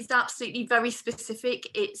analysis is absolutely very specific.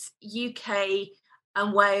 It's UK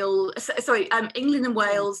and Wales, England and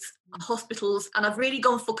Wales hospitals, and I've really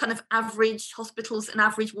gone for kind of average hospitals and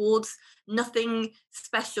average wards, nothing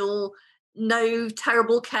special. No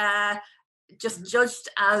terrible care, just judged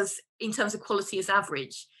as in terms of quality as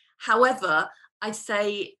average. However, I'd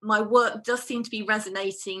say my work does seem to be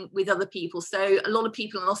resonating with other people. So a lot of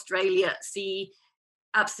people in Australia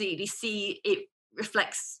absolutely see it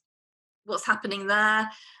reflects what's happening there.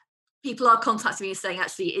 People are contacting me and saying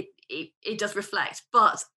actually it does reflect,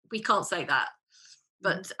 but we can't say that.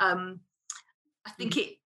 But I think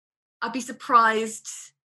I'd be surprised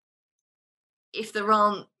if there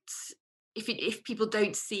aren't. If people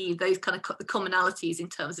don't see those kind of the commonalities in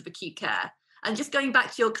terms of acute care. And just going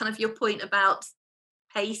back to your point about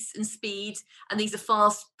pace and speed, and these are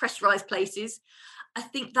fast pressurized places, I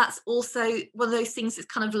think that's also one of those things that's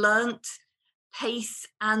kind of learnt. Pace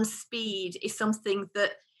and speed is something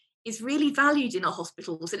that is really valued in our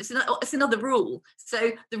hospitals, and it's another rule.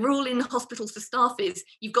 So the rule in hospitals for staff is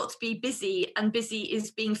you've got to be busy, and busy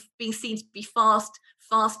is being seen to be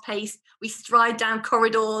fast-paced. We stride down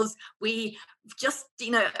corridors. We just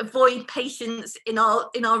avoid patients in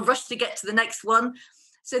our rush to get to the next one.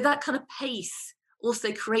 So that kind of pace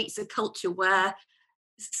also creates a culture where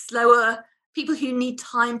slower people who need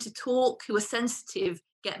time to talk, who are sensitive,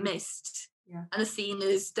 get missed and are seen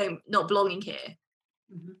as not belonging here.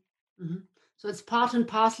 Mm-hmm. Mm-hmm. So it's part and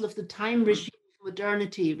parcel of the time regime of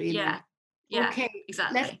modernity, really. Yeah, okay,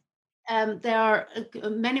 exactly. There are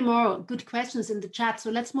many more good questions in the chat,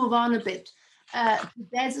 so let's move on a bit.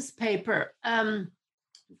 Des's paper.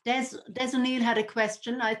 Des O'Neill had a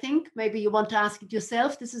question, I think. Maybe you want to ask it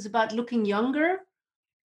yourself. This is about looking younger.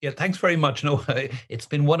 Yeah, thanks very much. No, it's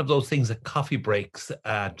been one of those things at coffee breaks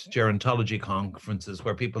at gerontology conferences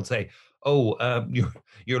where people say, "Oh,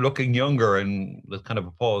 you're looking younger," and there's kind of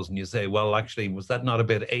a pause, and you say, "Well, actually, was that not a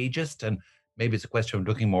bit ageist?" And maybe it's a question of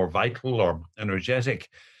looking more vital or energetic.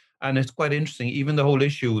 And it's quite interesting. Even the whole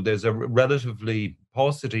issue, there's a relatively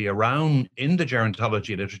paucity around in the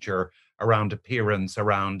gerontology literature around appearance,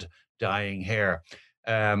 around dyeing hair.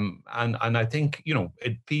 And I think, you know,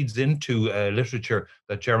 it feeds into literature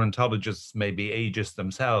that gerontologists may be ageist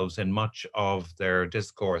themselves in much of their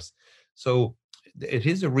discourse. So it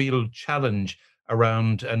is a real challenge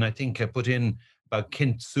around, and I think I put in about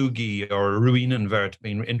kintsugi or ruinenwert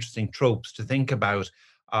being interesting tropes to think about,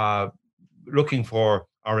 looking for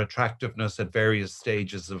our attractiveness at various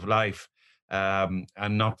stages of life,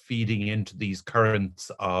 and not feeding into these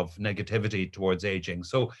currents of negativity towards aging.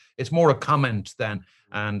 So it's more a comment than,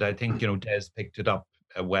 and I think, you know, Des picked it up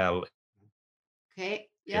well. Okay,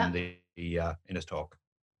 yeah. In his talk.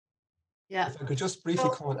 Yeah. If I could just briefly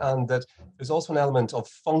comment on that, there's also an element of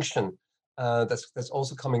function that's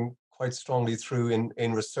also coming quite strongly through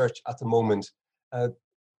in research at the moment.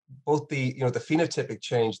 Both the the phenotypic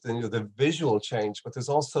change, the visual change, but there's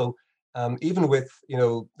also even with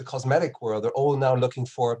the cosmetic world, they're all now looking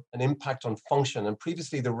for an impact on function. And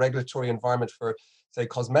previously, the regulatory environment for, say,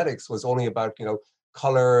 cosmetics was only about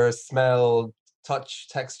color, smell, touch,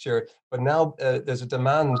 texture. But now there's a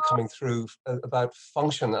demand coming through about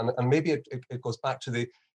function, and maybe it goes back to the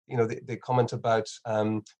comment about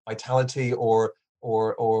vitality or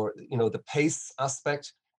the pace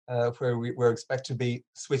aspect. Where we're expected to be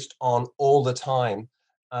switched on all the time,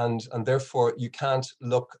 and therefore you can't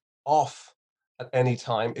look off at any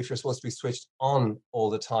time if you're supposed to be switched on all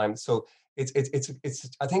the time. So it's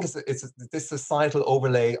I think it's this societal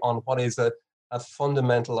overlay on what is a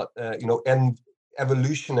fundamental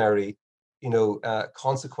evolutionary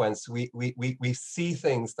consequence. We see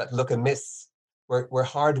things that look amiss. We're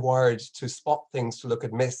hardwired to spot things, to look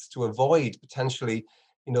amiss, to avoid potentially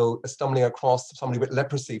stumbling across somebody with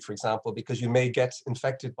leprosy, for example, because you may get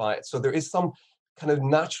infected by it. So there is some kind of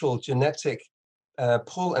natural genetic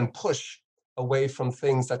pull and push away from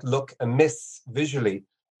things that look amiss visually,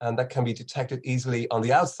 and that can be detected easily on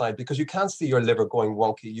the outside, because you can't see your liver going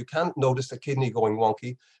wonky. You can't notice a kidney going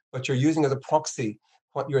wonky, but you're using as a proxy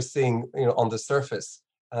what you're seeing on the surface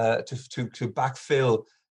to backfill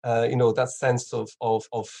that sense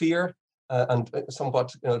of fear. And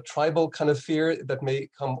somewhat tribal kind of fear that may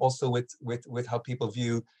come also with how people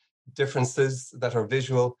view differences that are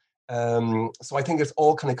visual. So I think it's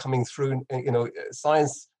all kind of coming through.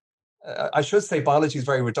 Science. I should say biology is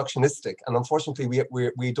very reductionistic, and unfortunately,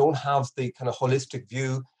 we don't have the kind of holistic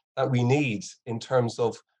view that we need in terms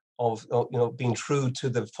of being true to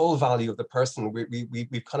the full value of the person.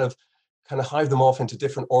 We kind of hive them off into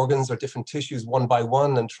different organs or different tissues one by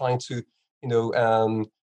one, and trying to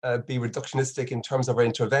be reductionistic in terms of our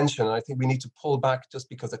intervention. And I think we need to pull back, just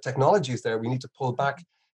because the technology is there. We need to pull back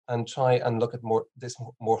and try and look at this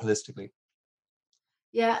more holistically.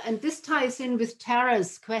 Yeah, and this ties in with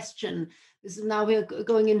Tara's question. Now we're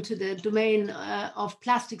going into the domain of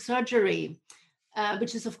plastic surgery,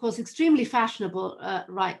 which is, of course, extremely fashionable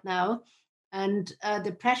right now. And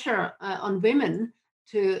the pressure on women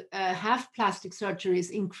to have plastic surgery is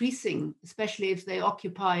increasing, especially if they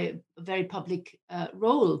occupy a very public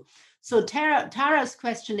role. So Tara's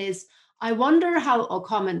question is, I wonder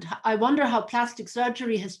how plastic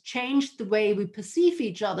surgery has changed the way we perceive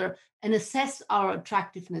each other and assess our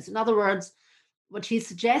attractiveness. In other words, what she's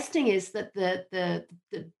suggesting is that the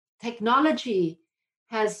technology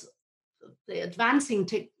has, the advancing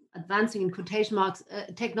in quotation marks,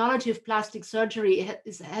 technology of plastic surgery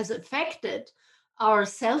has affected our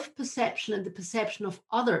self-perception and the perception of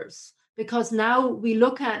others, because now we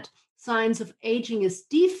look at signs of aging as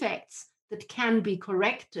defects that can be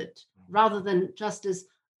corrected rather than just as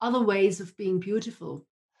other ways of being beautiful.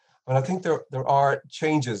 Well, I think there are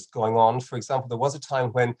changes going on. For example, there was a time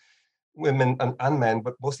when women and men,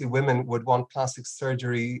 but mostly women, would want plastic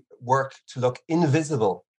surgery work to look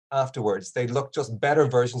invisible afterwards. They'd look just better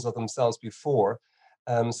versions of themselves before.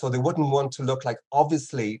 So they wouldn't want to look like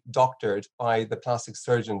obviously doctored by the plastic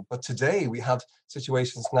surgeon. But today we have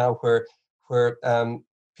situations now where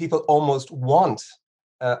people almost want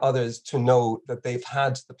others to know that they've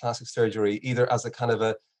had the plastic surgery, either as a kind of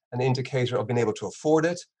an indicator of being able to afford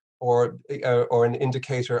it, or an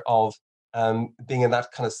indicator of being in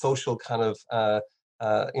that kind of social kind of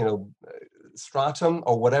stratum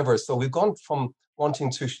or whatever. So we've gone from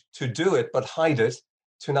wanting to do it but hide it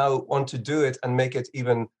to now want to do it and make it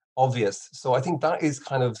even obvious. So I think that is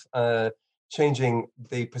kind of changing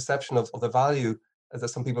the perception of the value that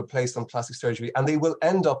some people place on plastic surgery, and they will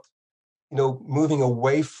end up, moving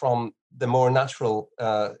away from the more natural,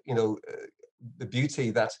 the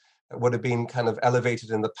beauty that would have been kind of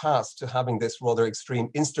elevated in the past to having this rather extreme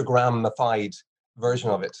Instagram-ified version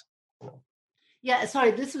of it. Yeah,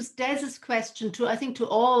 sorry, this was Des's question to, I think, to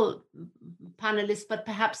all panelists, but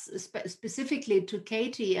perhaps specifically to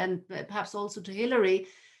Katie and perhaps also to Hilary.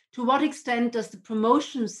 To what extent does the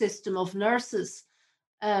promotion system of nurses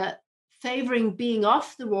favoring being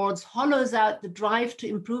off the wards hollows out the drive to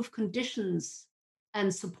improve conditions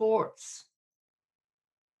and supports?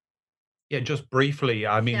 Yeah, just briefly,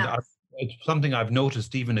 I mean, it's something I've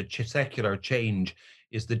noticed, even a secular change,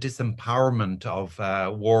 is the disempowerment of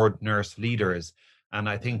ward nurse leaders. And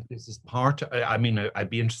I think this is part, I mean, I'd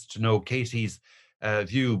be interested to know Katie's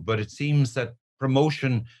view, but it seems that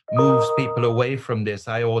promotion moves people away from this.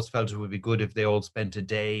 I always felt it would be good if they all spent a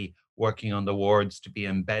day working on the wards to be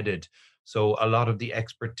embedded. So a lot of the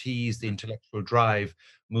expertise, the intellectual drive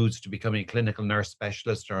moves to becoming a clinical nurse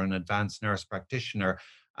specialist or an advanced nurse practitioner,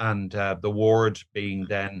 and the ward being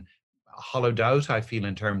then hollowed out, I feel,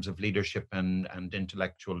 in terms of leadership and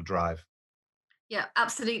intellectual drive. Yeah,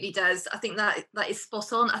 absolutely, Des. I think that is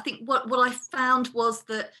spot on. I think what I found was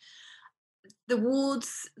that the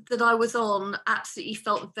wards that I was on absolutely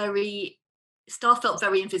staff felt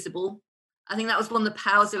very invisible. I think that was one of the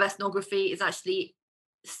powers of ethnography, is actually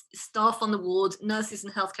staff on the ward, nurses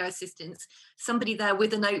and healthcare assistants, somebody there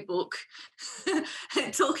with a notebook,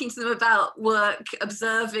 talking to them about work,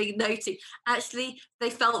 observing, noting. Actually,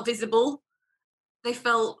 they felt visible. They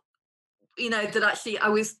felt, that actually I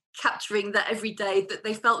was capturing that every day, that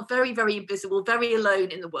they felt very, very invisible, very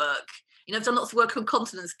alone in the work. I've done lots of work on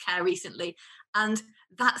continence care recently, and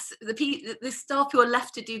that's the staff who are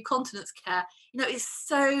left to do continence care. It's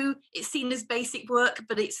seen as basic work,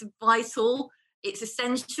 but it's vital. It's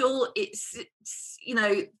essential. It's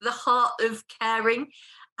the heart of caring,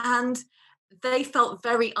 and they felt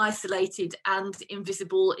very isolated and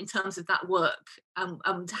invisible in terms of that work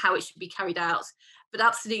and how it should be carried out. But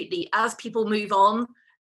absolutely, as people move on,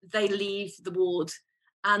 they leave the ward.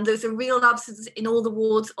 And there's a real absence in all the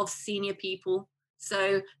wards of senior people.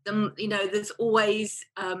 So, there's always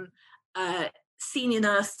senior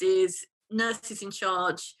nurses in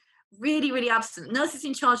charge, really, really absent. Nurses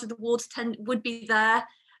in charge of the wards would be there.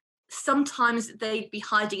 Sometimes they'd be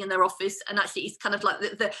hiding in their office, and actually it's kind of like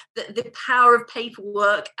the power of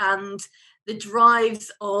paperwork and the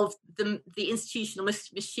drives of the institutional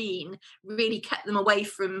machine really kept them away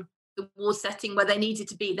from the ward setting where they needed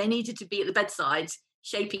to be. They needed to be at the bedside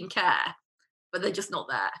shaping care, but they're just not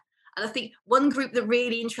there. And I think one group that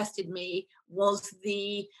really interested me was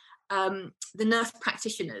the nurse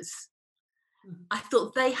practitioners. I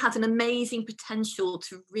thought they had an amazing potential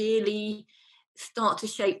to really start to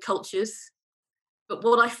shape cultures. But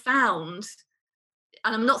what I found,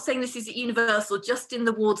 and I'm not saying this is universal, just in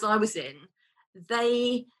the wards I was in,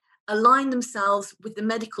 they aligned themselves with the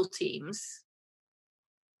medical teams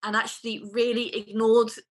and actually really ignored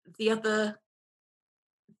the other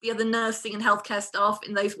nursing and healthcare staff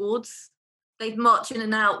in those wards. They'd march in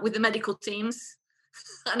and out with the medical teams.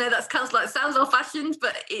 I know that sounds old-fashioned,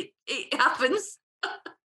 but it happens.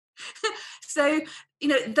 So,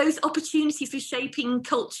 those opportunities for shaping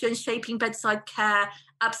culture and shaping bedside care,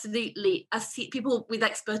 absolutely. As people with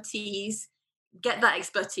expertise get that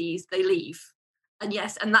expertise, they leave. And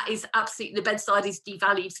yes, and that is absolutely, the bedside is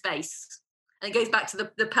devalued space. And it goes back to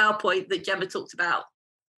the PowerPoint that Gemma talked about.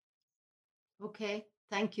 Okay,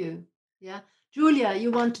 thank you. Yeah. Julia,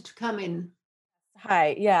 you wanted to come in.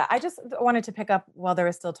 Hi. Yeah, I just wanted to pick up while there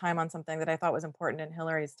is still time on something that I thought was important in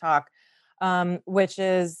Hilary's talk, which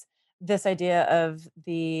is this idea of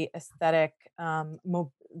the aesthetic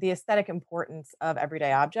importance of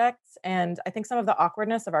everyday objects. And I think some of the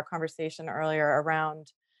awkwardness of our conversation earlier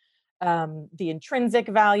around the intrinsic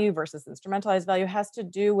value versus instrumentalized value has to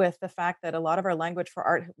do with the fact that a lot of our language for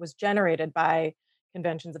art was generated by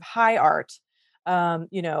conventions of high art, and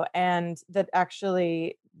that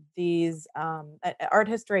actually these art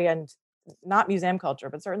history, and not museum culture,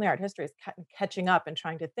 but certainly art history, is catching up and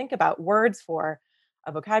trying to think about words for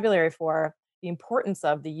a vocabulary for the importance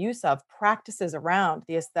of the use of practices around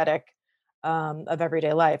the aesthetic of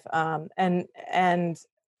everyday life. And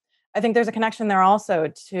I think there's a connection there also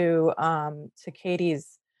to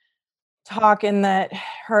Katie's talk in that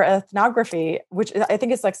her ethnography, which I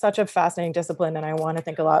think is like such a fascinating discipline and I want to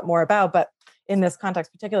think a lot more about, but in this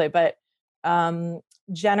context particularly, but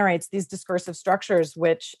generates these discursive structures,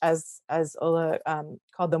 which as Ola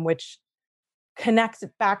called them, which connect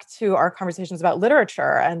back to our conversations about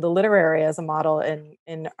literature and the literary as a model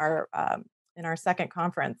in our second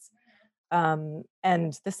conference. And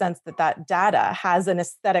the sense that data has an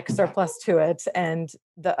aesthetic surplus to it, and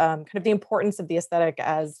the kind of the importance of the aesthetic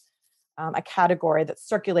as a category that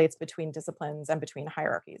circulates between disciplines and between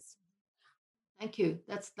hierarchies. Thank you.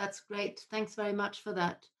 That's great. Thanks very much for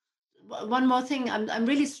that. One more thing, I'm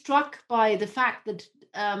really struck by the fact that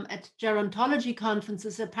at gerontology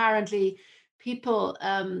conferences, apparently people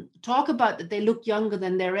talk about that they look younger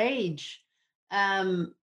than their age.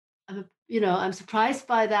 I'm surprised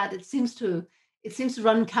by that. It seems to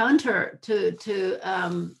run counter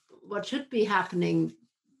to what should be happening.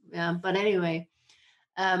 But anyway,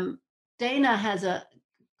 Dana has a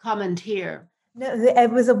comment here. No, it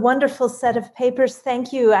was a wonderful set of papers.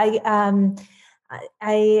 Thank you.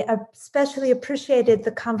 I especially appreciated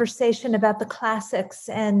the conversation about the classics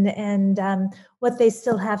and what they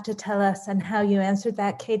still have to tell us, and how you answered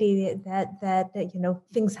that, Katie, that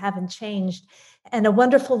things haven't changed. And a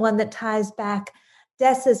wonderful one that ties back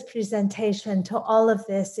Dessa's presentation to all of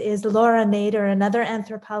this is Laura Nader, another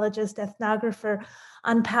anthropologist, ethnographer,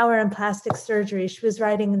 on power and plastic surgery. She was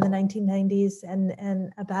writing in the 1990s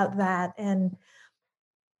and about that, and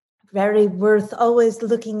very worth always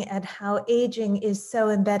looking at how aging is so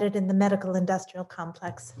embedded in the medical industrial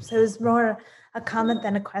complex. So it was more a comment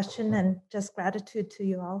than a question, and just gratitude to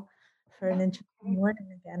you all for an interesting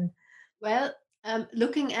morning again. Well,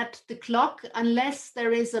 looking at the clock, unless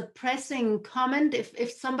there is a pressing comment,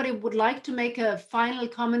 if somebody would like to make a final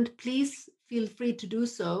comment, please feel free to do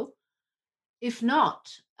so. If not,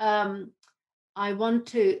 I want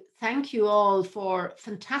to thank you all for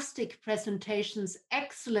fantastic presentations,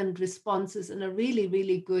 excellent responses, and a really,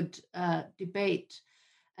 really good debate.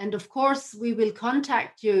 And of course, we will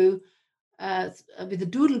contact you with a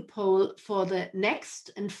doodle poll for the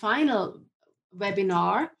next and final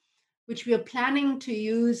webinar, which we are planning to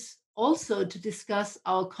use also to discuss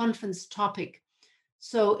our conference topic.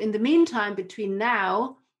 So in the meantime, between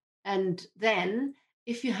now and then,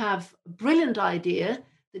 if you have a brilliant idea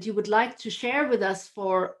that you would like to share with us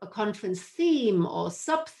for a conference theme or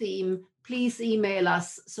sub-theme, please email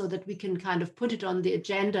us so that we can kind of put it on the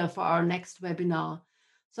agenda for our next webinar.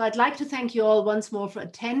 So I'd like to thank you all once more for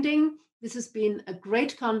attending. This has been a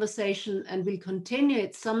great conversation, and we'll continue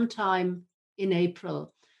it sometime in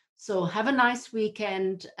April. So have a nice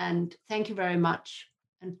weekend, and thank you very much.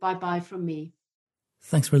 And bye-bye from me.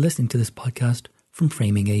 Thanks for listening to this podcast from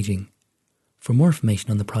Framing Aging. For more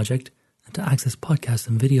information on the project and to access podcasts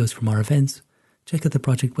and videos from our events, check out the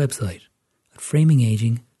project website at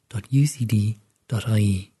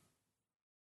framingaging.ucd.ie.